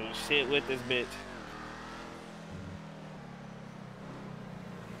can't do shit with this bitch.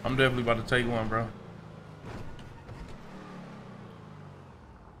 I'm definitely about to take one, bro.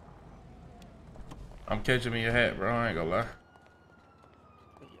 I'm catching me a hat, bro. I ain't gonna lie.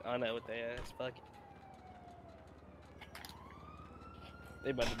 On that with their ass, fuck it. They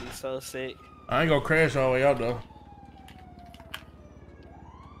about to be so sick. I ain't gonna crash all the way out though.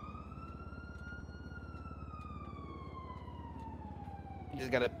 You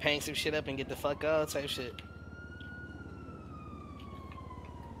just gotta paint some shit up and get the fuck out type shit.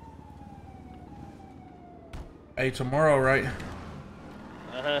 Hey, tomorrow, right?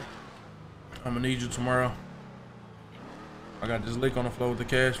 Uh-huh. I'm gonna need you tomorrow. I got this lick on the floor with the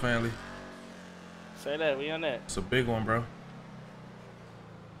Cash family. Say that, we on that. It's a big one, bro.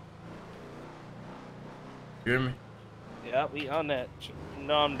 You hear me? Yeah, we on that. You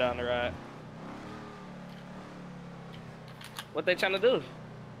know I'm down the ride. What they trying to do?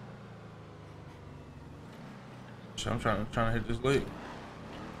 I'm trying to hit this lick.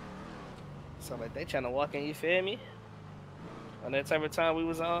 So like they trying to walk in, you feel me? On that type of time we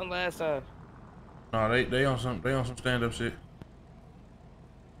was on last time. No, they on some stand up shit.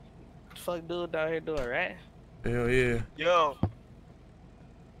 What the fuck dude down here doing, right? Hell yeah. Yo.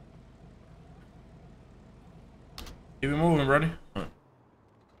 Keep it moving, buddy.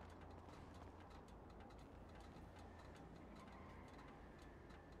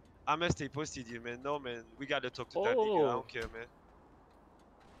 I'm gonna stay posted here, man. No, man. We gotta talk to that nigga. I don't care, man.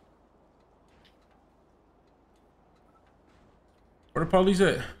 Where the police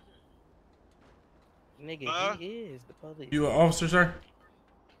at? Nigga, he is the police. You an officer, sir?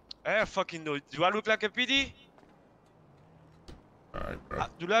 I fucking know. Do I look like a PD? Alright, bro.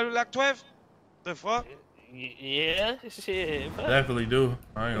 Do I look like 12? The fuck? Yeah, shit. Fuck. Definitely do.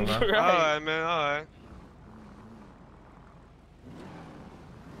 I ain't gonna lie. Right. Alright, man. Alright.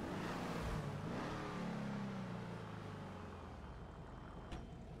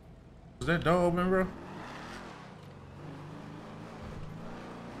 Is that door open, bro?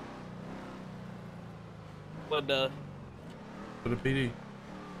 What the? For the PD.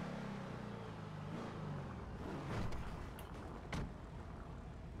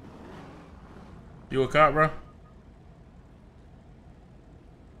 You a cop, bro?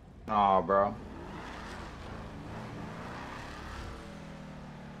 Nah, bro.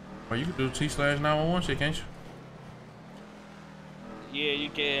 Well, you can do T/911 shit, can't you? Yeah, you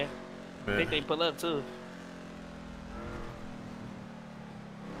can. I think they pull up too.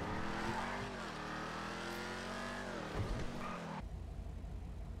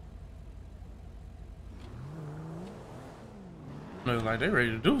 Looks like they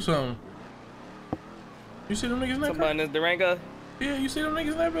ready to do something. You see them niggas in that Somebody in this Durango? Yeah, you see them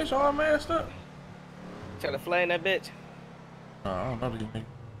niggas in that bitch all masked up? Trying to flame that bitch? No, I don't know these niggas.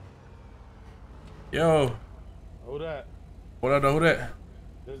 Yo. Who that? What up, though? Who that?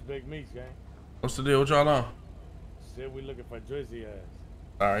 This Big Meats, gang. What's the deal? What y'all on? Shit, we looking for Drizzy ass.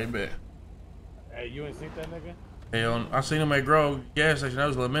 Alright, bet. Hey, you ain't seen that nigga? Hell, I seen him at Grove gas station. That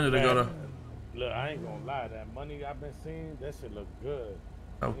was a little minute ago, though. Look, I ain't gonna lie. That money I've been seeing, that shit look good.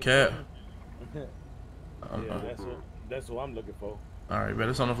 No cap. Yeah, that's what I'm looking for. Alright, bet.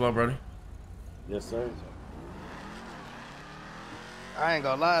 It's on the floor, buddy. Yes, sir. I ain't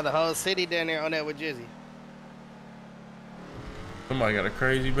gonna lie, the whole city down there on that with Jizzy. Somebody got a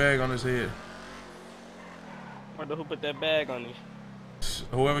crazy bag on his head. Wonder who put that bag on you.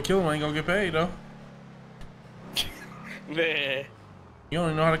 Whoever killed him ain't gonna get paid, though. Man. You don't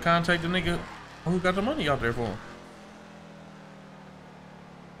even know how to contact the nigga who got the money out there for him.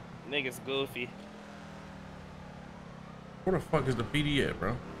 Niggas goofy. Where the fuck is the PD at,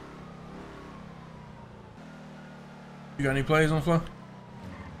 bro? You got any plays on the floor?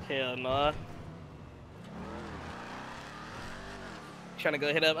 Hell nah. Trying to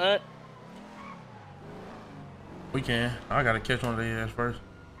go hit up Aunt? We can. I gotta catch one of their ass first.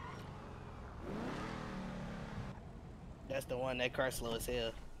 That's the one. That car slow as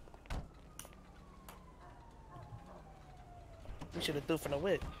hell. We should have threw from the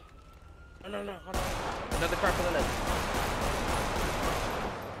whip. No, hold on. Another car pulling up.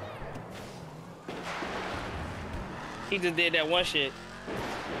 He just did that one shit.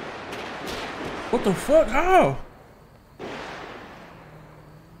 What the fuck? How?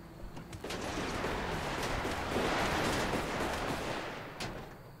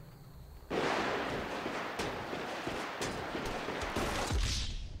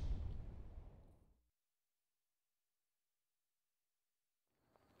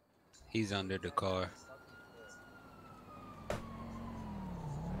 He's under the car.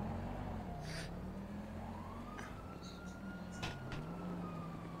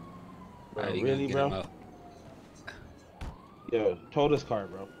 Bro, How you really, gonna get him bro? out? Yo, tow this car,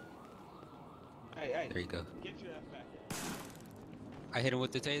 bro. Hey, There you go. get your ass back here. I hit him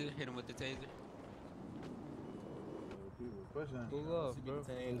with the taser. Hit him with the taser. Pushing. Pull up, bro.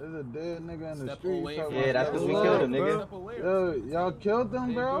 There's a dead nigga in the Step street. away talking from about that's 'cause we pull killed up, him, nigga. bro. Yo, y'all killed them,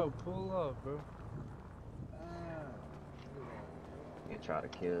 Hey, bro? pull up, bro. You try to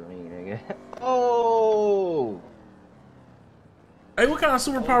kill me, nigga. Oh! Hey, what kind of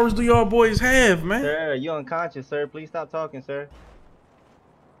superpowers do y'all boys have, man? Sir, you unconscious, sir. Please stop talking, sir.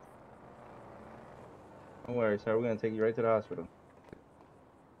 Don't worry, sir. We're gonna take you right to the hospital.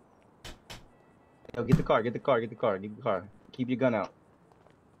 Yo, get the car. Keep your gun out.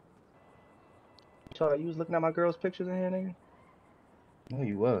 You was looking at my girl's pictures in here, nigga? No,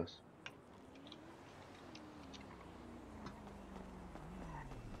 you was.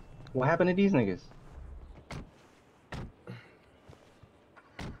 What happened to these niggas?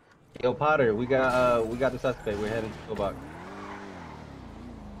 Yo, Potter, we got the suspect. We're heading to the box.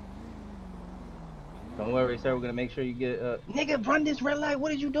 Don't worry, sir. We're gonna make sure you get nigga, run this red light.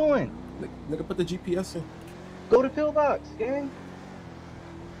 What are you doing? Nigga, put the GPS in. Go to pillbox, gang.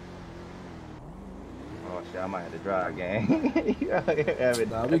 Oh shit, I might have to drive, gang.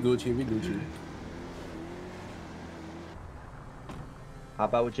 Nah, we Gucci.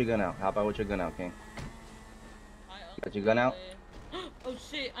 Hop out with your gun out. King. Got your gun out? Oh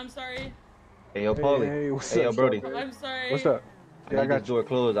shit, I'm sorry. Hey, yo, Paulie. Hey, yo, Brody. I'm sorry. What's up? I need this door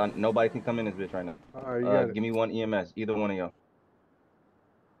closed. Nobody can come in this bitch right now. Alright, you got it. Give me one EMS, either one of y'all.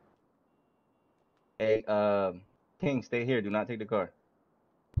 Hey, King, stay here. Do not take the car.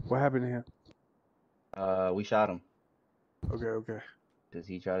 What happened to him? We shot him. Okay. Cause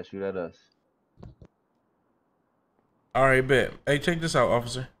he tried to shoot at us. All right, bet. Hey, check this out,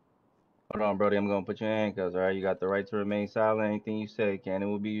 officer. Hold on, Brody. I'm gonna put you in handcuffs. All right, you got the right to remain silent. Anything you say can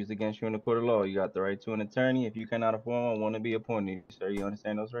and will be used against you in the court of law. You got the right to an attorney. If you cannot afford one, want to be appointed. Sir, you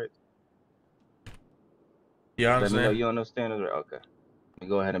understand those rights? Yeah, I Let me know understand. you understand those rights. Okay. Let me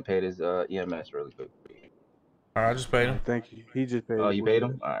go ahead and pay this EMS really quick. All right, I just paid him. Thank you. He just paid. Oh, you paid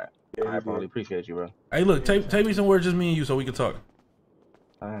him? All right. Yeah, I he probably did. appreciate you, bro. Hey, look, take me somewhere just me and you so we can talk.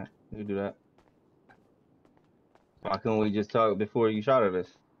 All right, you can do that. Why couldn't we just talk before you shot at us?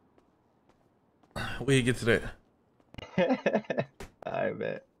 We get to that. All right,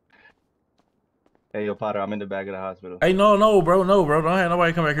 bet. Hey, yo, Potter, I'm in the back of the hospital. Hey, no, bro. Don't have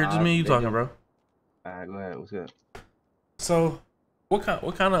nobody come back here. Just me and you talking, bro. All right, go ahead. What's good? So, what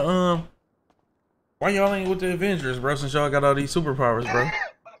kind of why y'all ain't with the Avengers, bro? Since y'all got all these superpowers, bro.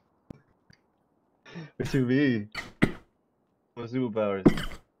 What you mean? What superpowers?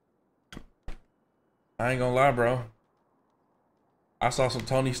 I ain't gonna lie, bro. I saw some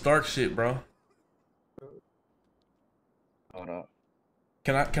Tony Stark shit, bro. Hold on.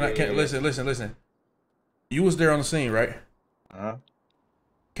 Can I listen. You was there on the scene, right? Uh-huh.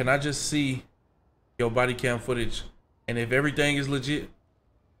 Can I just see your body cam footage? And if everything is legit,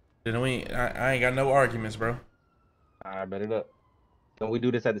 then I ain't got no arguments, bro. All right, bet it up. Can we do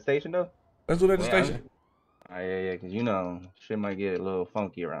this at the station, though? Let's do it at the station. All right, yeah, because you know, shit might get a little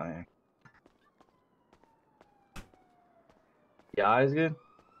funky around here. Your eyes good?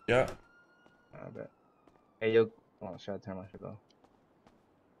 Yeah. I bet. Hey, yo. Oh, should I turn my shit off?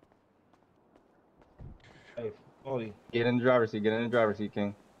 Hey, Foley. Get in the driver's seat.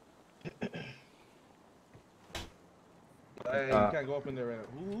 King. Hey, you can't go up in there right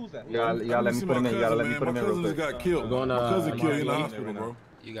now. Who's that? Y'all let me put him in. Y'all let me put him in real quick. got killed. My cousin killed in the hospital, bro.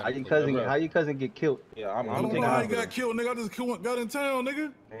 How your cousin get killed? Yeah, I don't know how he got killed, nigga. I just got in town,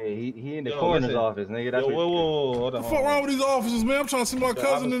 nigga. Hey, he in the coroner's office, nigga. That's whoa, hold on. the What the fuck wrong with these officers, man? I'm trying to see my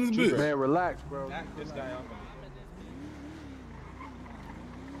cousin in this bitch. Man, relax, bro. This guy up.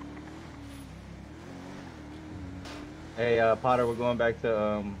 Hey, Potter, we're going back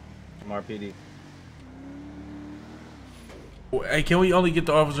to RPD. Hey, can we only get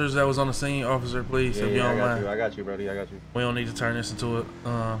the officers that was on the scene, officer, please, if you don't mind? I got you, brother. I got you. We don't need to turn this into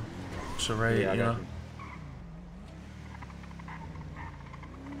a charade, Yeah, I you know? got you.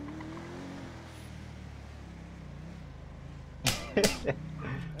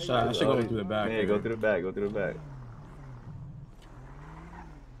 I should go through the back. Yeah, go through the back. Go through the back.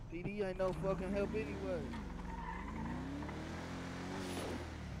 PD ain't no fucking help anyway.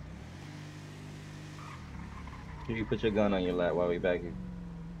 Can you put your gun on your lap while we back here?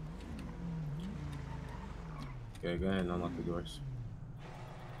 Okay, go ahead and unlock the doors.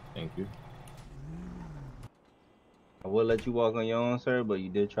 Thank you. I will let you walk on your own, sir, but you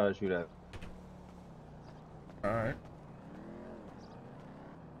did try to shoot at. All right.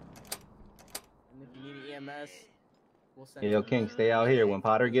 And if you need EMS, we'll send Yo, King, stay out here. When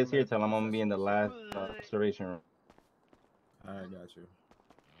Potter gets here, tell him I'm gonna be in the last observation room. All right, got you.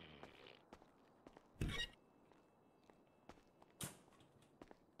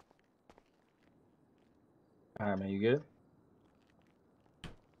 All right, man, you good?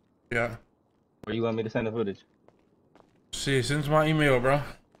 Yeah. Where you want me to send the footage? See, send my email, bro.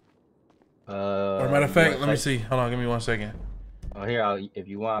 Or matter of fact, let me see. Hold on, give me 1 second. Oh, here, if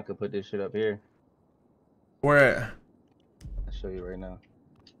you want, I could put this shit up here. Where at? I'll show you right now.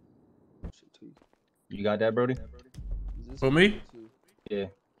 You got that, Brody? For me? Yeah.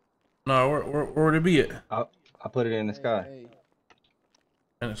 No, where would it be at? I put it in the sky.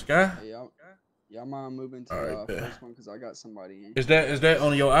 In the sky? Hey, y'all mind moving to Alright, the first one because I got somebody in. Is that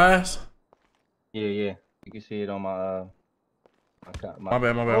on your eyes? Yeah, yeah. You can see it on my My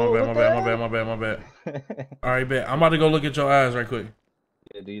bad. All right, bet. I'm about to go look at your eyes right quick.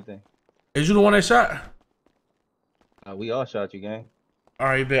 Yeah, do you think? Is you the one that shot? We all shot you, gang. All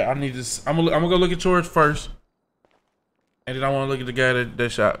right, bet. I need this. I'm gonna go look at yours first, and then I want to look at the guy that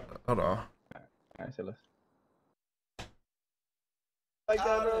shot. Hold on. All right, so let's.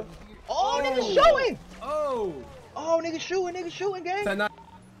 Oh, nigga shooting! Oh, nigga shooting, gang. He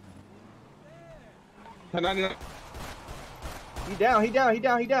down.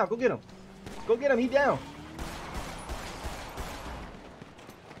 Go get him. He down.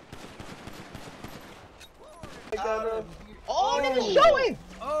 Oh, nigga shooting!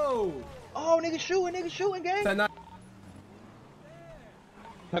 Oh, nigga shooting, gang.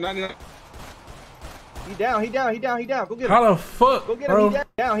 He down. Go get him. How the fuck, Go get bro? him. He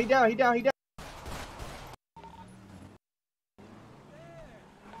down. He down.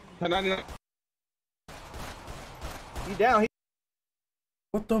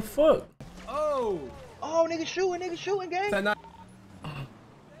 What the fuck? oh, nigga shooting, gang.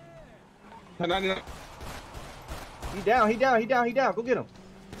 He down. Go get him.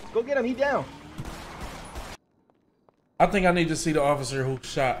 He down. I think I need to see the officer who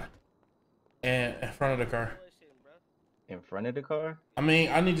shot in front of the car. In front of the car? I mean,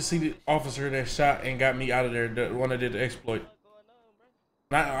 I need to see the officer that shot and got me out of there, the one that did the exploit.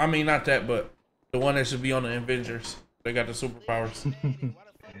 Not that, but the one that should be on the Avengers. They got the superpowers.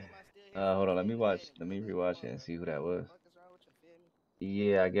 Hold on, let me rewatch it and see who that was.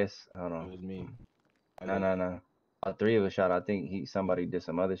 Yeah, I guess, I don't know. It was me. No. All three of us shot. I think somebody did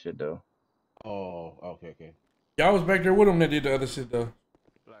some other shit though. Oh, okay. Y'all was back there with him that did the other shit though.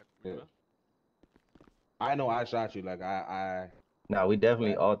 Yeah. I know I shot you. Like I. Nah, we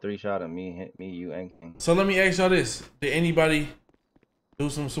definitely all three shot him. Me, you, and King. So let me ask y'all this: did anybody do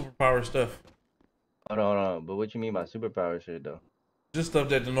some superpower stuff? Hold on. But what you mean by superpower shit though? Just stuff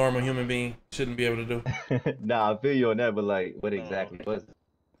that the normal human being shouldn't be able to do. Nah, I feel you on that, but like, what exactly was it?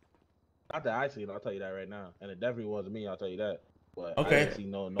 Not that I seen, I'll tell you that right now. And it definitely wasn't me, I'll tell you that. But Okay. I didn't see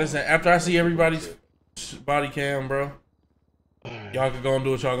no. Listen, after I see everybody's body cam, bro, y'all can go and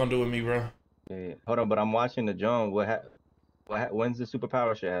do what y'all gonna do with me, bro. Yeah. Hold on, but I'm watching the John. When's the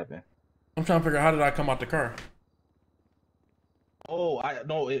superpower shit happen? I'm trying to figure out how did I come out the car. Oh, I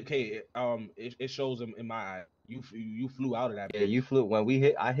no. It shows in my eye. You flew out of that. Yeah, you flew when we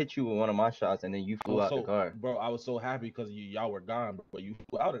hit. I hit you with one of my shots, and then you flew out the car. Bro, I was so happy because y'all were gone, but you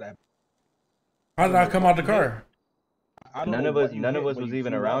flew out of that. How did I come out the car? None of us was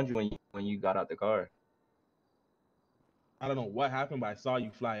even around you when you got out the car. I don't know what happened, but I saw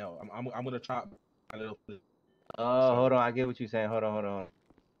you fly out. I'm gonna chop a little. Oh, hold on. I get what you're saying. Hold on.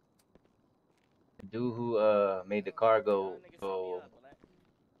 The dude who made the car go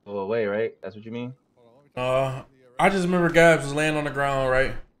away, right? That's what you mean? I just remember Gabs was laying on the ground,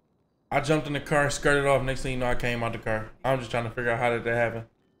 right? I jumped in the car, skirted off. Next thing you know, I came out the car. I'm just trying to figure out how did that happen.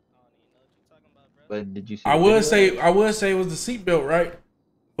 But did you see? I would say it was the seatbelt, right?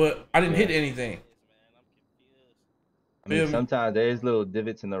 But I didn't hit anything. I mean, sometimes there's little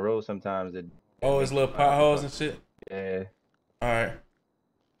divots in the road. Sometimes that. Oh, it's little potholes and shit. Yeah. All right.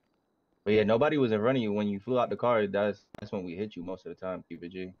 But yeah, nobody was in front of you when you flew out the car. That's when we hit you most of the time. Keep it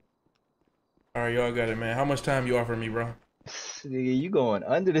G. All right, y'all got it, man. How much time you offering me, bro? Nigga, you going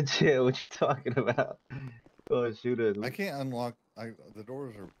under the jail? What you talking about? Go shoot us. I can't unlock. The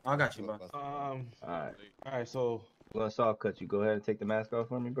doors are. I got you, bro. All right. All right. So. Well, saw cut you. Go ahead and take the mask off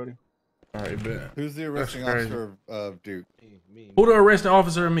for me, buddy. All right, bet. Who's the arresting officer of Duke? Me. Who the arresting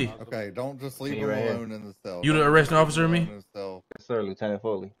officer of me? Okay, don't just leave Me him right here. alone in the cell. You the arresting officer of me? Yes, sir, Lieutenant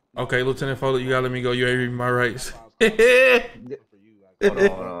Foley. Okay, Lieutenant Foley, you gotta let me go. You ain't reading my rights. Hold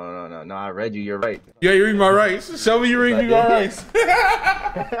on, no, I read you. You're right. Yeah, you read my rights. Show me you read me my rights.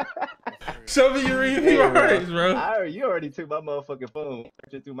 Show me you read me my rights, bro. You already took my motherfucking phone,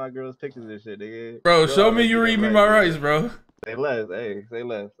 searching through my girl's pictures and shit, nigga. Bro, show me you read me my rights, bro. Say less, hey, say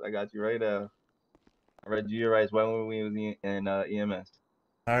less. I got you right now. I read you your rights when we was in EMS.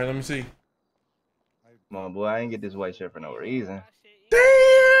 All right, let me see. Come on, boy, I ain't get this white shirt for no reason.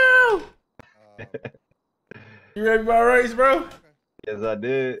 Damn! You read my rights, bro? Yes, I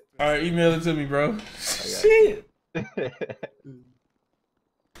did. All right, email it to me, bro. Shit.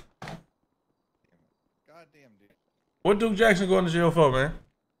 What Duke Jackson going to jail for, man?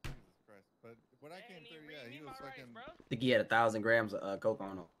 I think he had 1,000 grams of coke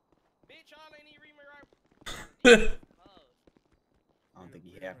on him. I don't think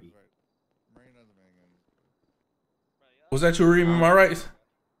he happy. Was that you reading me my rights?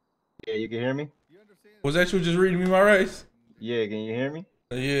 Yeah, you can hear me? Was that you just reading me my rights? Yeah, can you hear me?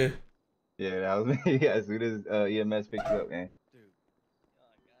 Yeah. Yeah, that was me. Yeah, as soon as EMS picked you up, man. You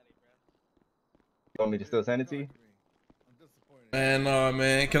want me to still send it to you? Man,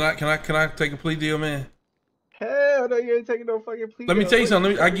 man. Can I take a plea deal, man? Hell no, you ain't taking no fucking plea Let me deal. tell you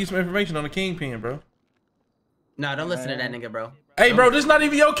something. I give you some information on the Kingpin, bro. Nah, don't listen to that nigga, bro. Hey, bro, this not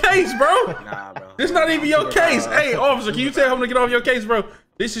even your case, bro. Nah, bro. This not even your case. Hey, officer, can you tell him to get off your case, bro?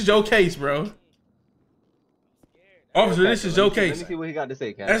 This is your case, bro. Officer, this is your case. Let me see what he got to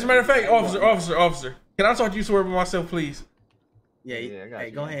say, Cat. As a matter of fact, officer, can I talk to you swear by myself, please? Yeah, I got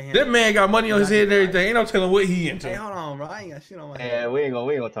you. Go ahead. That man got money on his head and everything. Ain't no telling what he into. Hey, hold on, bro. I ain't got shit on my head. Yeah, we ain't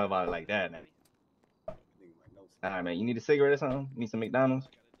gonna talk about it like that, man. All right, man. You need a cigarette or something? You need some McDonald's?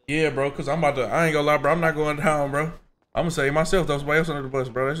 Yeah, bro, because I ain't gonna lie, bro. I'm not going down, bro. I'm gonna save myself, though. Somebody else under the bus,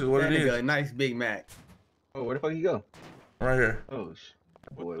 bro. That's just what it is. A nice Big Mac. Oh, where the fuck you go? Right here. Oh,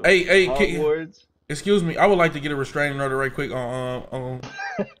 Hey, excuse me. I would like to get a restraining order right quick on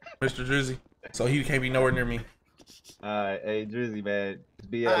Mr. Drizzy, so he can't be nowhere near me. Alright, hey Drizzy, man. Just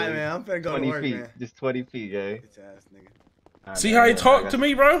be Alright, man. I'm finna go to work, feet. man. Just 20 feet, yeah. Right, See man, how he talked to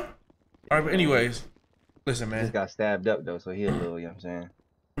me, bro? Alright, but anyways, listen, man. He just got stabbed up though, so he a little. You know what I'm saying?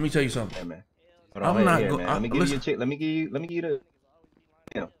 Let me tell you something. Yeah, man. I'm not going. Let me give you a chick. Let me give you the.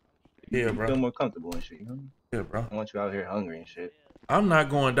 Yeah, bro. Feel more comfortable and shit. You know? Yeah, bro. I want you out here hungry and shit. I'm not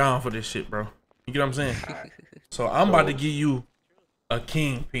going down for this shit, bro. You get what I'm saying? So I'm about to give you a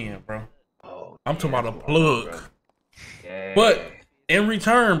Kingpin, bro. Oh, I'm talking about a plug. Yeah. But in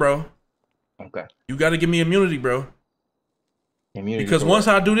return, bro, okay, you got to give me immunity, bro. Immunity. Because once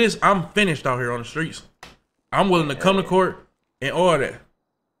I do this, I'm finished out here on the streets. I'm willing to come to court and all that.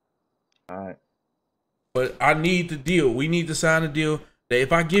 All right. But I need the deal. We need to sign a deal that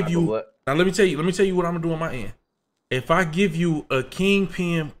if I give you now, let me tell you what I'm gonna do on my end. If I give you a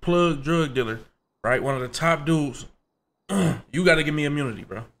Kingpin plug drug dealer, right, one of the top dudes, you got to give me immunity,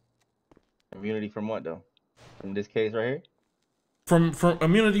 bro. Immunity from what though? From this case right here? From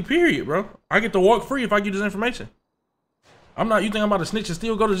immunity, period, bro. I get to walk free if I get this information. I'm not. You think I'm about to snitch and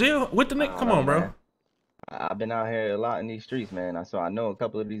still go to jail with the nigga? Come on, bro. Man. I've been out here a lot in these streets, man. So I know a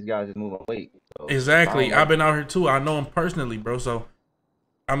couple of these guys just move on weight. So Exactly. I've been out here too. I know him personally, bro. So,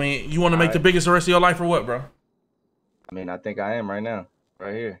 I mean, you want to make the biggest arrest of your life or what, bro? I mean, I think I am right now,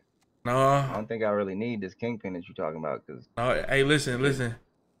 right here. No. I don't think I really need this Kingpin that you're talking about, cause. Hey, listen.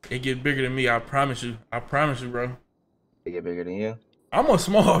 It get bigger than me. I promise you, bro. It get bigger than you. I'm a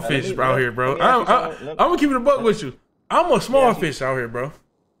small fish out here, bro. I'm gonna keep it a buck with you. I'm a small fish out here, bro.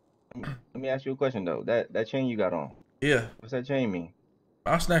 Let me ask you a question though. That chain you got on. Yeah. What's that chain mean?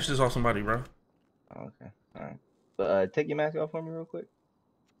 I snatched this off somebody, bro. Oh, okay. All right. But take your mask off for me real quick.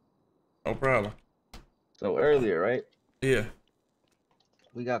 No problem. So earlier, right? Yeah.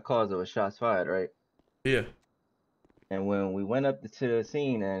 We got calls of shots fired, right? Yeah. And when we went up to the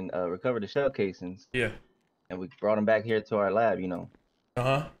scene and recovered the shell casings. Yeah. And we brought them back here to our lab, you know.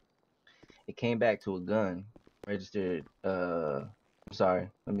 Uh-huh. It came back to a gun registered. I'm sorry.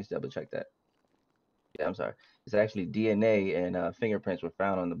 Let me double check that. Yeah, I'm sorry. It's actually DNA and fingerprints were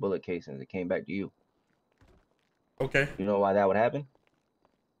found on the bullet casings. It came back to you. Okay. You know why that would happen?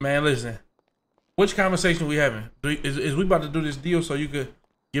 Man, listen. Which conversation we having? Is we about to do this deal so you could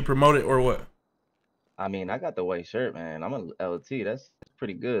get promoted or what? I mean, I got the white shirt, man. I'm a LT. That's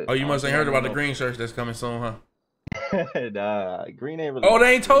pretty good. Oh, you must ain't heard about the no... green shirts that's coming soon, huh? Nah, green ain't really. Oh,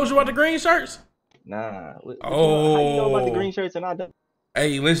 they ain't told you about the green shirts? Nah. Oh. How you know about the green shirts and I don't?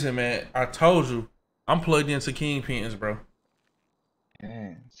 Hey, listen, man. I told you, I'm plugged into Kingpins, bro.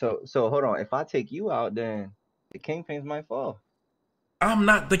 Man. So hold on. If I take you out, then the Kingpins might fall. I'm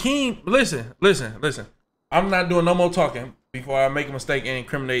not the king. Listen. I'm not doing no more talking before I make a mistake and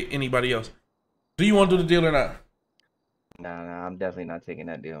incriminate anybody else. Do you want to do the deal or not? Nah, I'm definitely not taking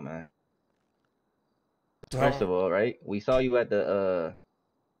that deal, man. First of all, right? We saw you at the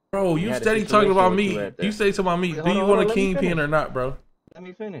Bro, you steady talking about me. You steady talking about me. Do you want a kingpin or not, bro? Let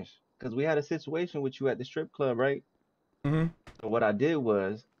me finish. Because we had a situation with you at the strip club, right? Mm-hmm. So what I did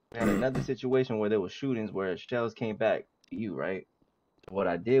was, we had another situation where there was shootings where shells came back to you, right? So what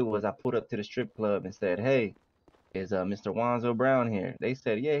I did was I pulled up to the strip club and said, hey, is Mr. Wanzo Brown here? They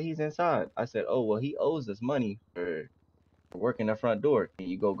said, yeah, he's inside. I said, oh, well, he owes us money for working the front door. Can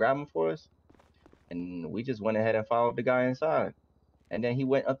you go grab him for us? And we just went ahead and followed the guy inside. And then he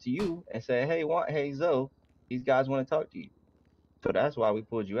went up to you and said, hey, Zoe, these guys want to talk to you. So that's why we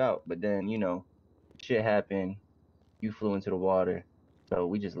pulled you out. But then, you know, shit happened. You flew into the water. So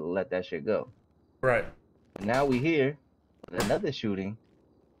we just let that shit go. Right. Now we here with another shooting.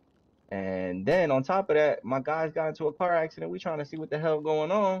 And then on top of that, my guys got into a car accident. We trying to see what the hell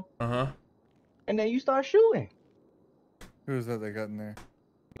going on. Uh-huh. And then you start shooting. Who was that they got in there?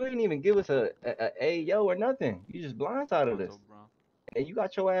 You didn't even give us a yo or nothing. You just blindsided us. And you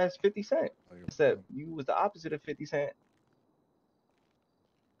got your ass 50 Cent. Except you was the opposite of 50 Cent.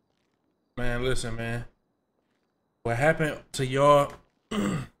 Man, listen, man. What happened to y'all,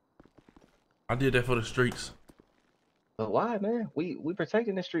 I did that for the streets. But why, man? We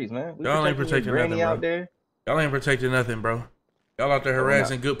protecting the streets, man. Y'all ain't protecting nothing, bro. Out there. Y'all ain't protecting nothing, bro. Y'all out there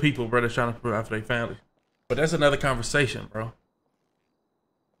harassing good people, bro, that's trying to put after their families. But that's another conversation, bro.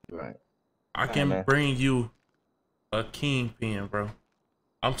 Right. I can bring you a kingpin, bro.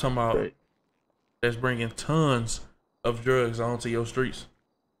 I'm talking about that's bringing tons of drugs onto your streets.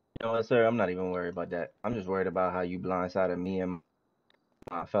 You know what, sir? I'm not even worried about that. I'm just worried about how you blindsided me and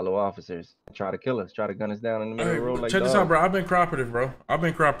my fellow officers. Try to kill us. Try to gun us down in the middle of the road like check this dogs. out, bro. I've been cooperative, bro. I've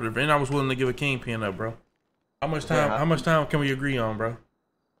been cooperative, and I was willing to give a kingpin up, bro. How much time? How much time can we agree on, bro?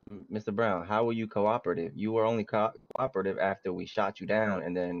 Mr. Brown, how were you cooperative? You were only cooperative after we shot you down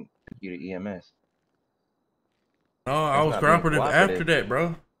and then took you to EMS. No, I was cooperative after that,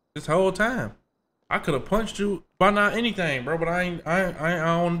 bro. This whole time, I could have punched you by not anything, bro. But I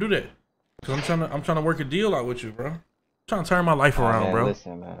don't want to do that because I'm trying to work a deal out with you, bro. I'm trying to turn my life around, man, bro.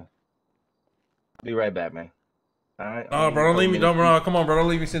 Listen, man. I'll be right back, man. All right. No, bro, don't leave me. Don't, bro. Come on, bro. Don't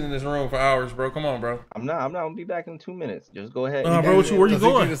leave me sitting in this room for hours, bro. Come on, bro. I'm not gonna be back in 2 minutes. Just go ahead. No, bro. Where you going? Does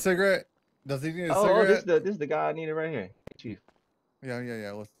he need a cigarette? Does he need a cigarette? Oh, this is the guy I needed right here, Chief.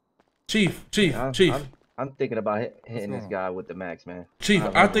 Yeah. Let's... Chief. I'm thinking about hitting this guy with the max, man. Chief,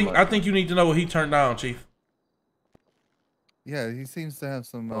 I think you need to know what he turned down, Chief. Yeah, he seems to have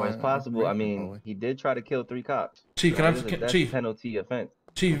some. Oh, it's possible. I mean, he did try to kill 3 cops. Chief, that's Chief, penalty offense.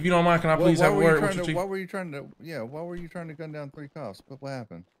 Chief, if you don't mind, can I please have a word with you, Chief? Why were you trying to gun down 3 cops? What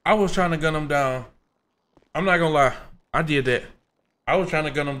happened? I was trying to gun them down. I'm not gonna lie, I did that. I was trying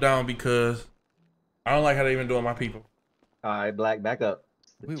to gun them down because I don't like how they even doing my people. All right, Black, back up.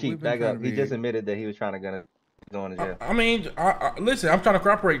 Chief, back up. He just admitted that he was trying to gun going to jail. I mean, listen, I'm trying to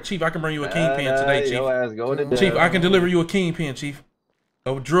cooperate, Chief. I can bring you a kingpin today, Chief. Your ass go to jail. Chief, I can deliver you a kingpin, Chief.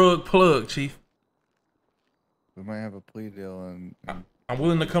 A drug plug, Chief. We might have a plea deal, and I'm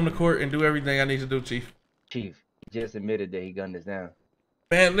willing to come to court and do everything I need to do, Chief. Chief, he just admitted that he gunned us down.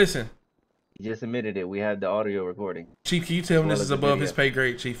 Man, listen. He just admitted it. We have the audio recording. Chief, can you tell him this is above his pay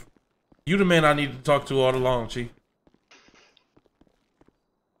grade, Chief? You the man I need to talk to all along, Chief.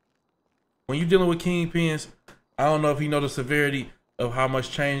 When you're dealing with kingpins, I don't know if you know the severity of how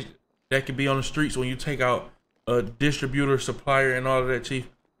much change that can be on the streets when you take out a distributor, supplier, and all of that, Chief.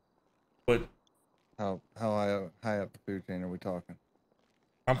 But how high up the food chain are we talking?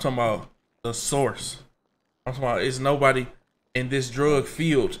 I'm talking about the source. I'm talking about it's nobody in this drug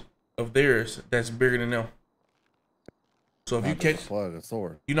field of theirs that's bigger than them. So if you catch,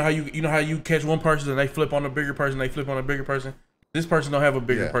 you know how you catch one person and they flip on the bigger person, they flip on a bigger person. This person don't have a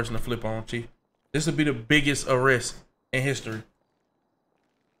bigger person to flip on, Chief. This would be the biggest arrest in history.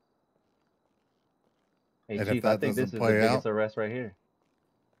 Hey, and Chief, I think this is the biggest arrest right here.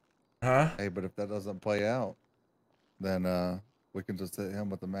 Huh? Hey, but if that doesn't play out, then we can just hit him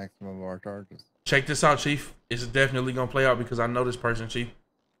with the maximum of our charges. Check this out, Chief. It's definitely gonna play out because I know this person, Chief.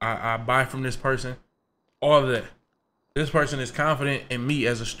 I buy from this person, all of that. This person is confident in me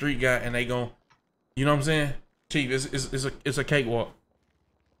as a street guy, and they gon', you know what I'm saying? Chief, it's a cakewalk.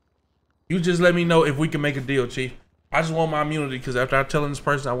 You just let me know if we can make a deal, Chief. I just want my immunity, because after I telling this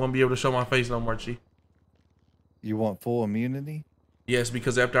person, I won't be able to show my face no more, Chief. You want full immunity? Yes,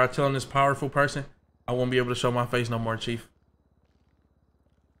 because after I telling this powerful person, I won't be able to show my face no more, Chief.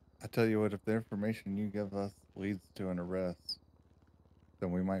 I tell you what, if the information you give us leads to an arrest,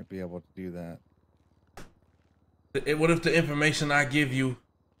 then we might be able to do that. What if the information I give you,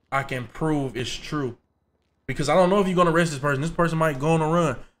 I can prove is true? Because I don't know if you're gonna arrest this person. This person might go on a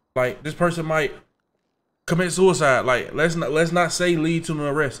run. Like, this person might commit suicide. Like, let's not say lead to an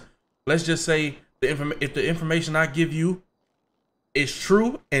arrest. Let's just say if the information I give you is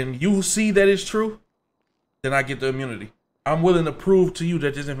true and you see that it's true, then I get the immunity. I'm willing to prove to you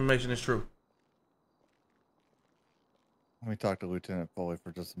that this information is true. Let me talk to Lieutenant Foley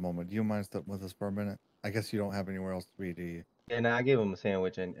for just a moment. Do you mind stepping with us for a minute? I guess you don't have anywhere else to be, do you? Yeah, nah, I gave him a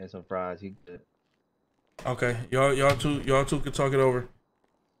sandwich and some fries. He good. Okay, y'all two can talk it over.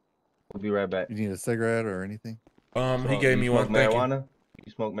 We'll be right back. You need a cigarette or anything? He gave me one. Thank marijuana?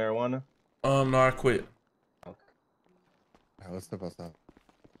 You smoke marijuana? No, I quit. Okay. All right, let's step outside.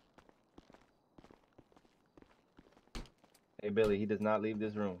 Hey Billy, he does not leave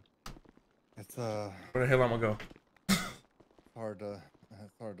this room. It's where the hell I'm gonna go?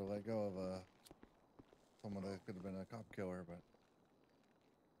 hard to let go of someone that could have been a cop killer, but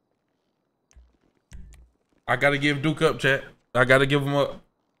I gotta give Duke up, chat. I gotta give him up.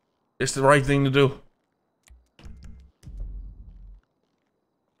 It's the right thing to do.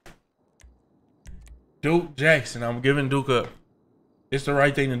 Duke Jackson, I'm giving Duke up. It's the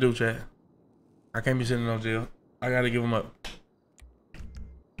right thing to do, chat. I can't be sitting in no jail. I gotta give him up.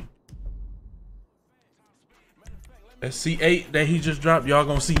 That C8 that he just dropped, y'all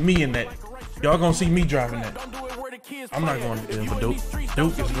gonna see me in that. Y'all gonna see me driving that. I'm not going to jail for Duke.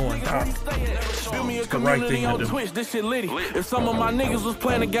 Duke is going down. It's the right thing to do. This shit litty. If some of my niggas was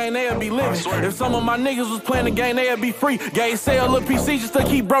playing the game, they'd be living. If some of my niggas was playing the game, they'd be free. Gay sell little PC just to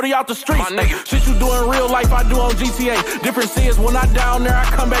keep Brody out the streets. Shit you do in real life, I do on GTA. Difference is when I down there, I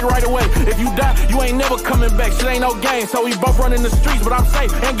come back right away. If you die, you ain't never coming back. Shit ain't no game, so we both running the streets, but I'm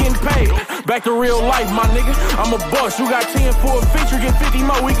safe and getting paid. Back to real life, my nigga. I'm a boss. You got 10 for a feature, get 50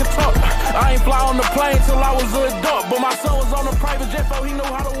 more, we can talk. I ain't fly on the plane till I was an adult, but my son was on a private jet, so he knew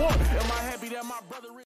how to walk. Am I happy that my brother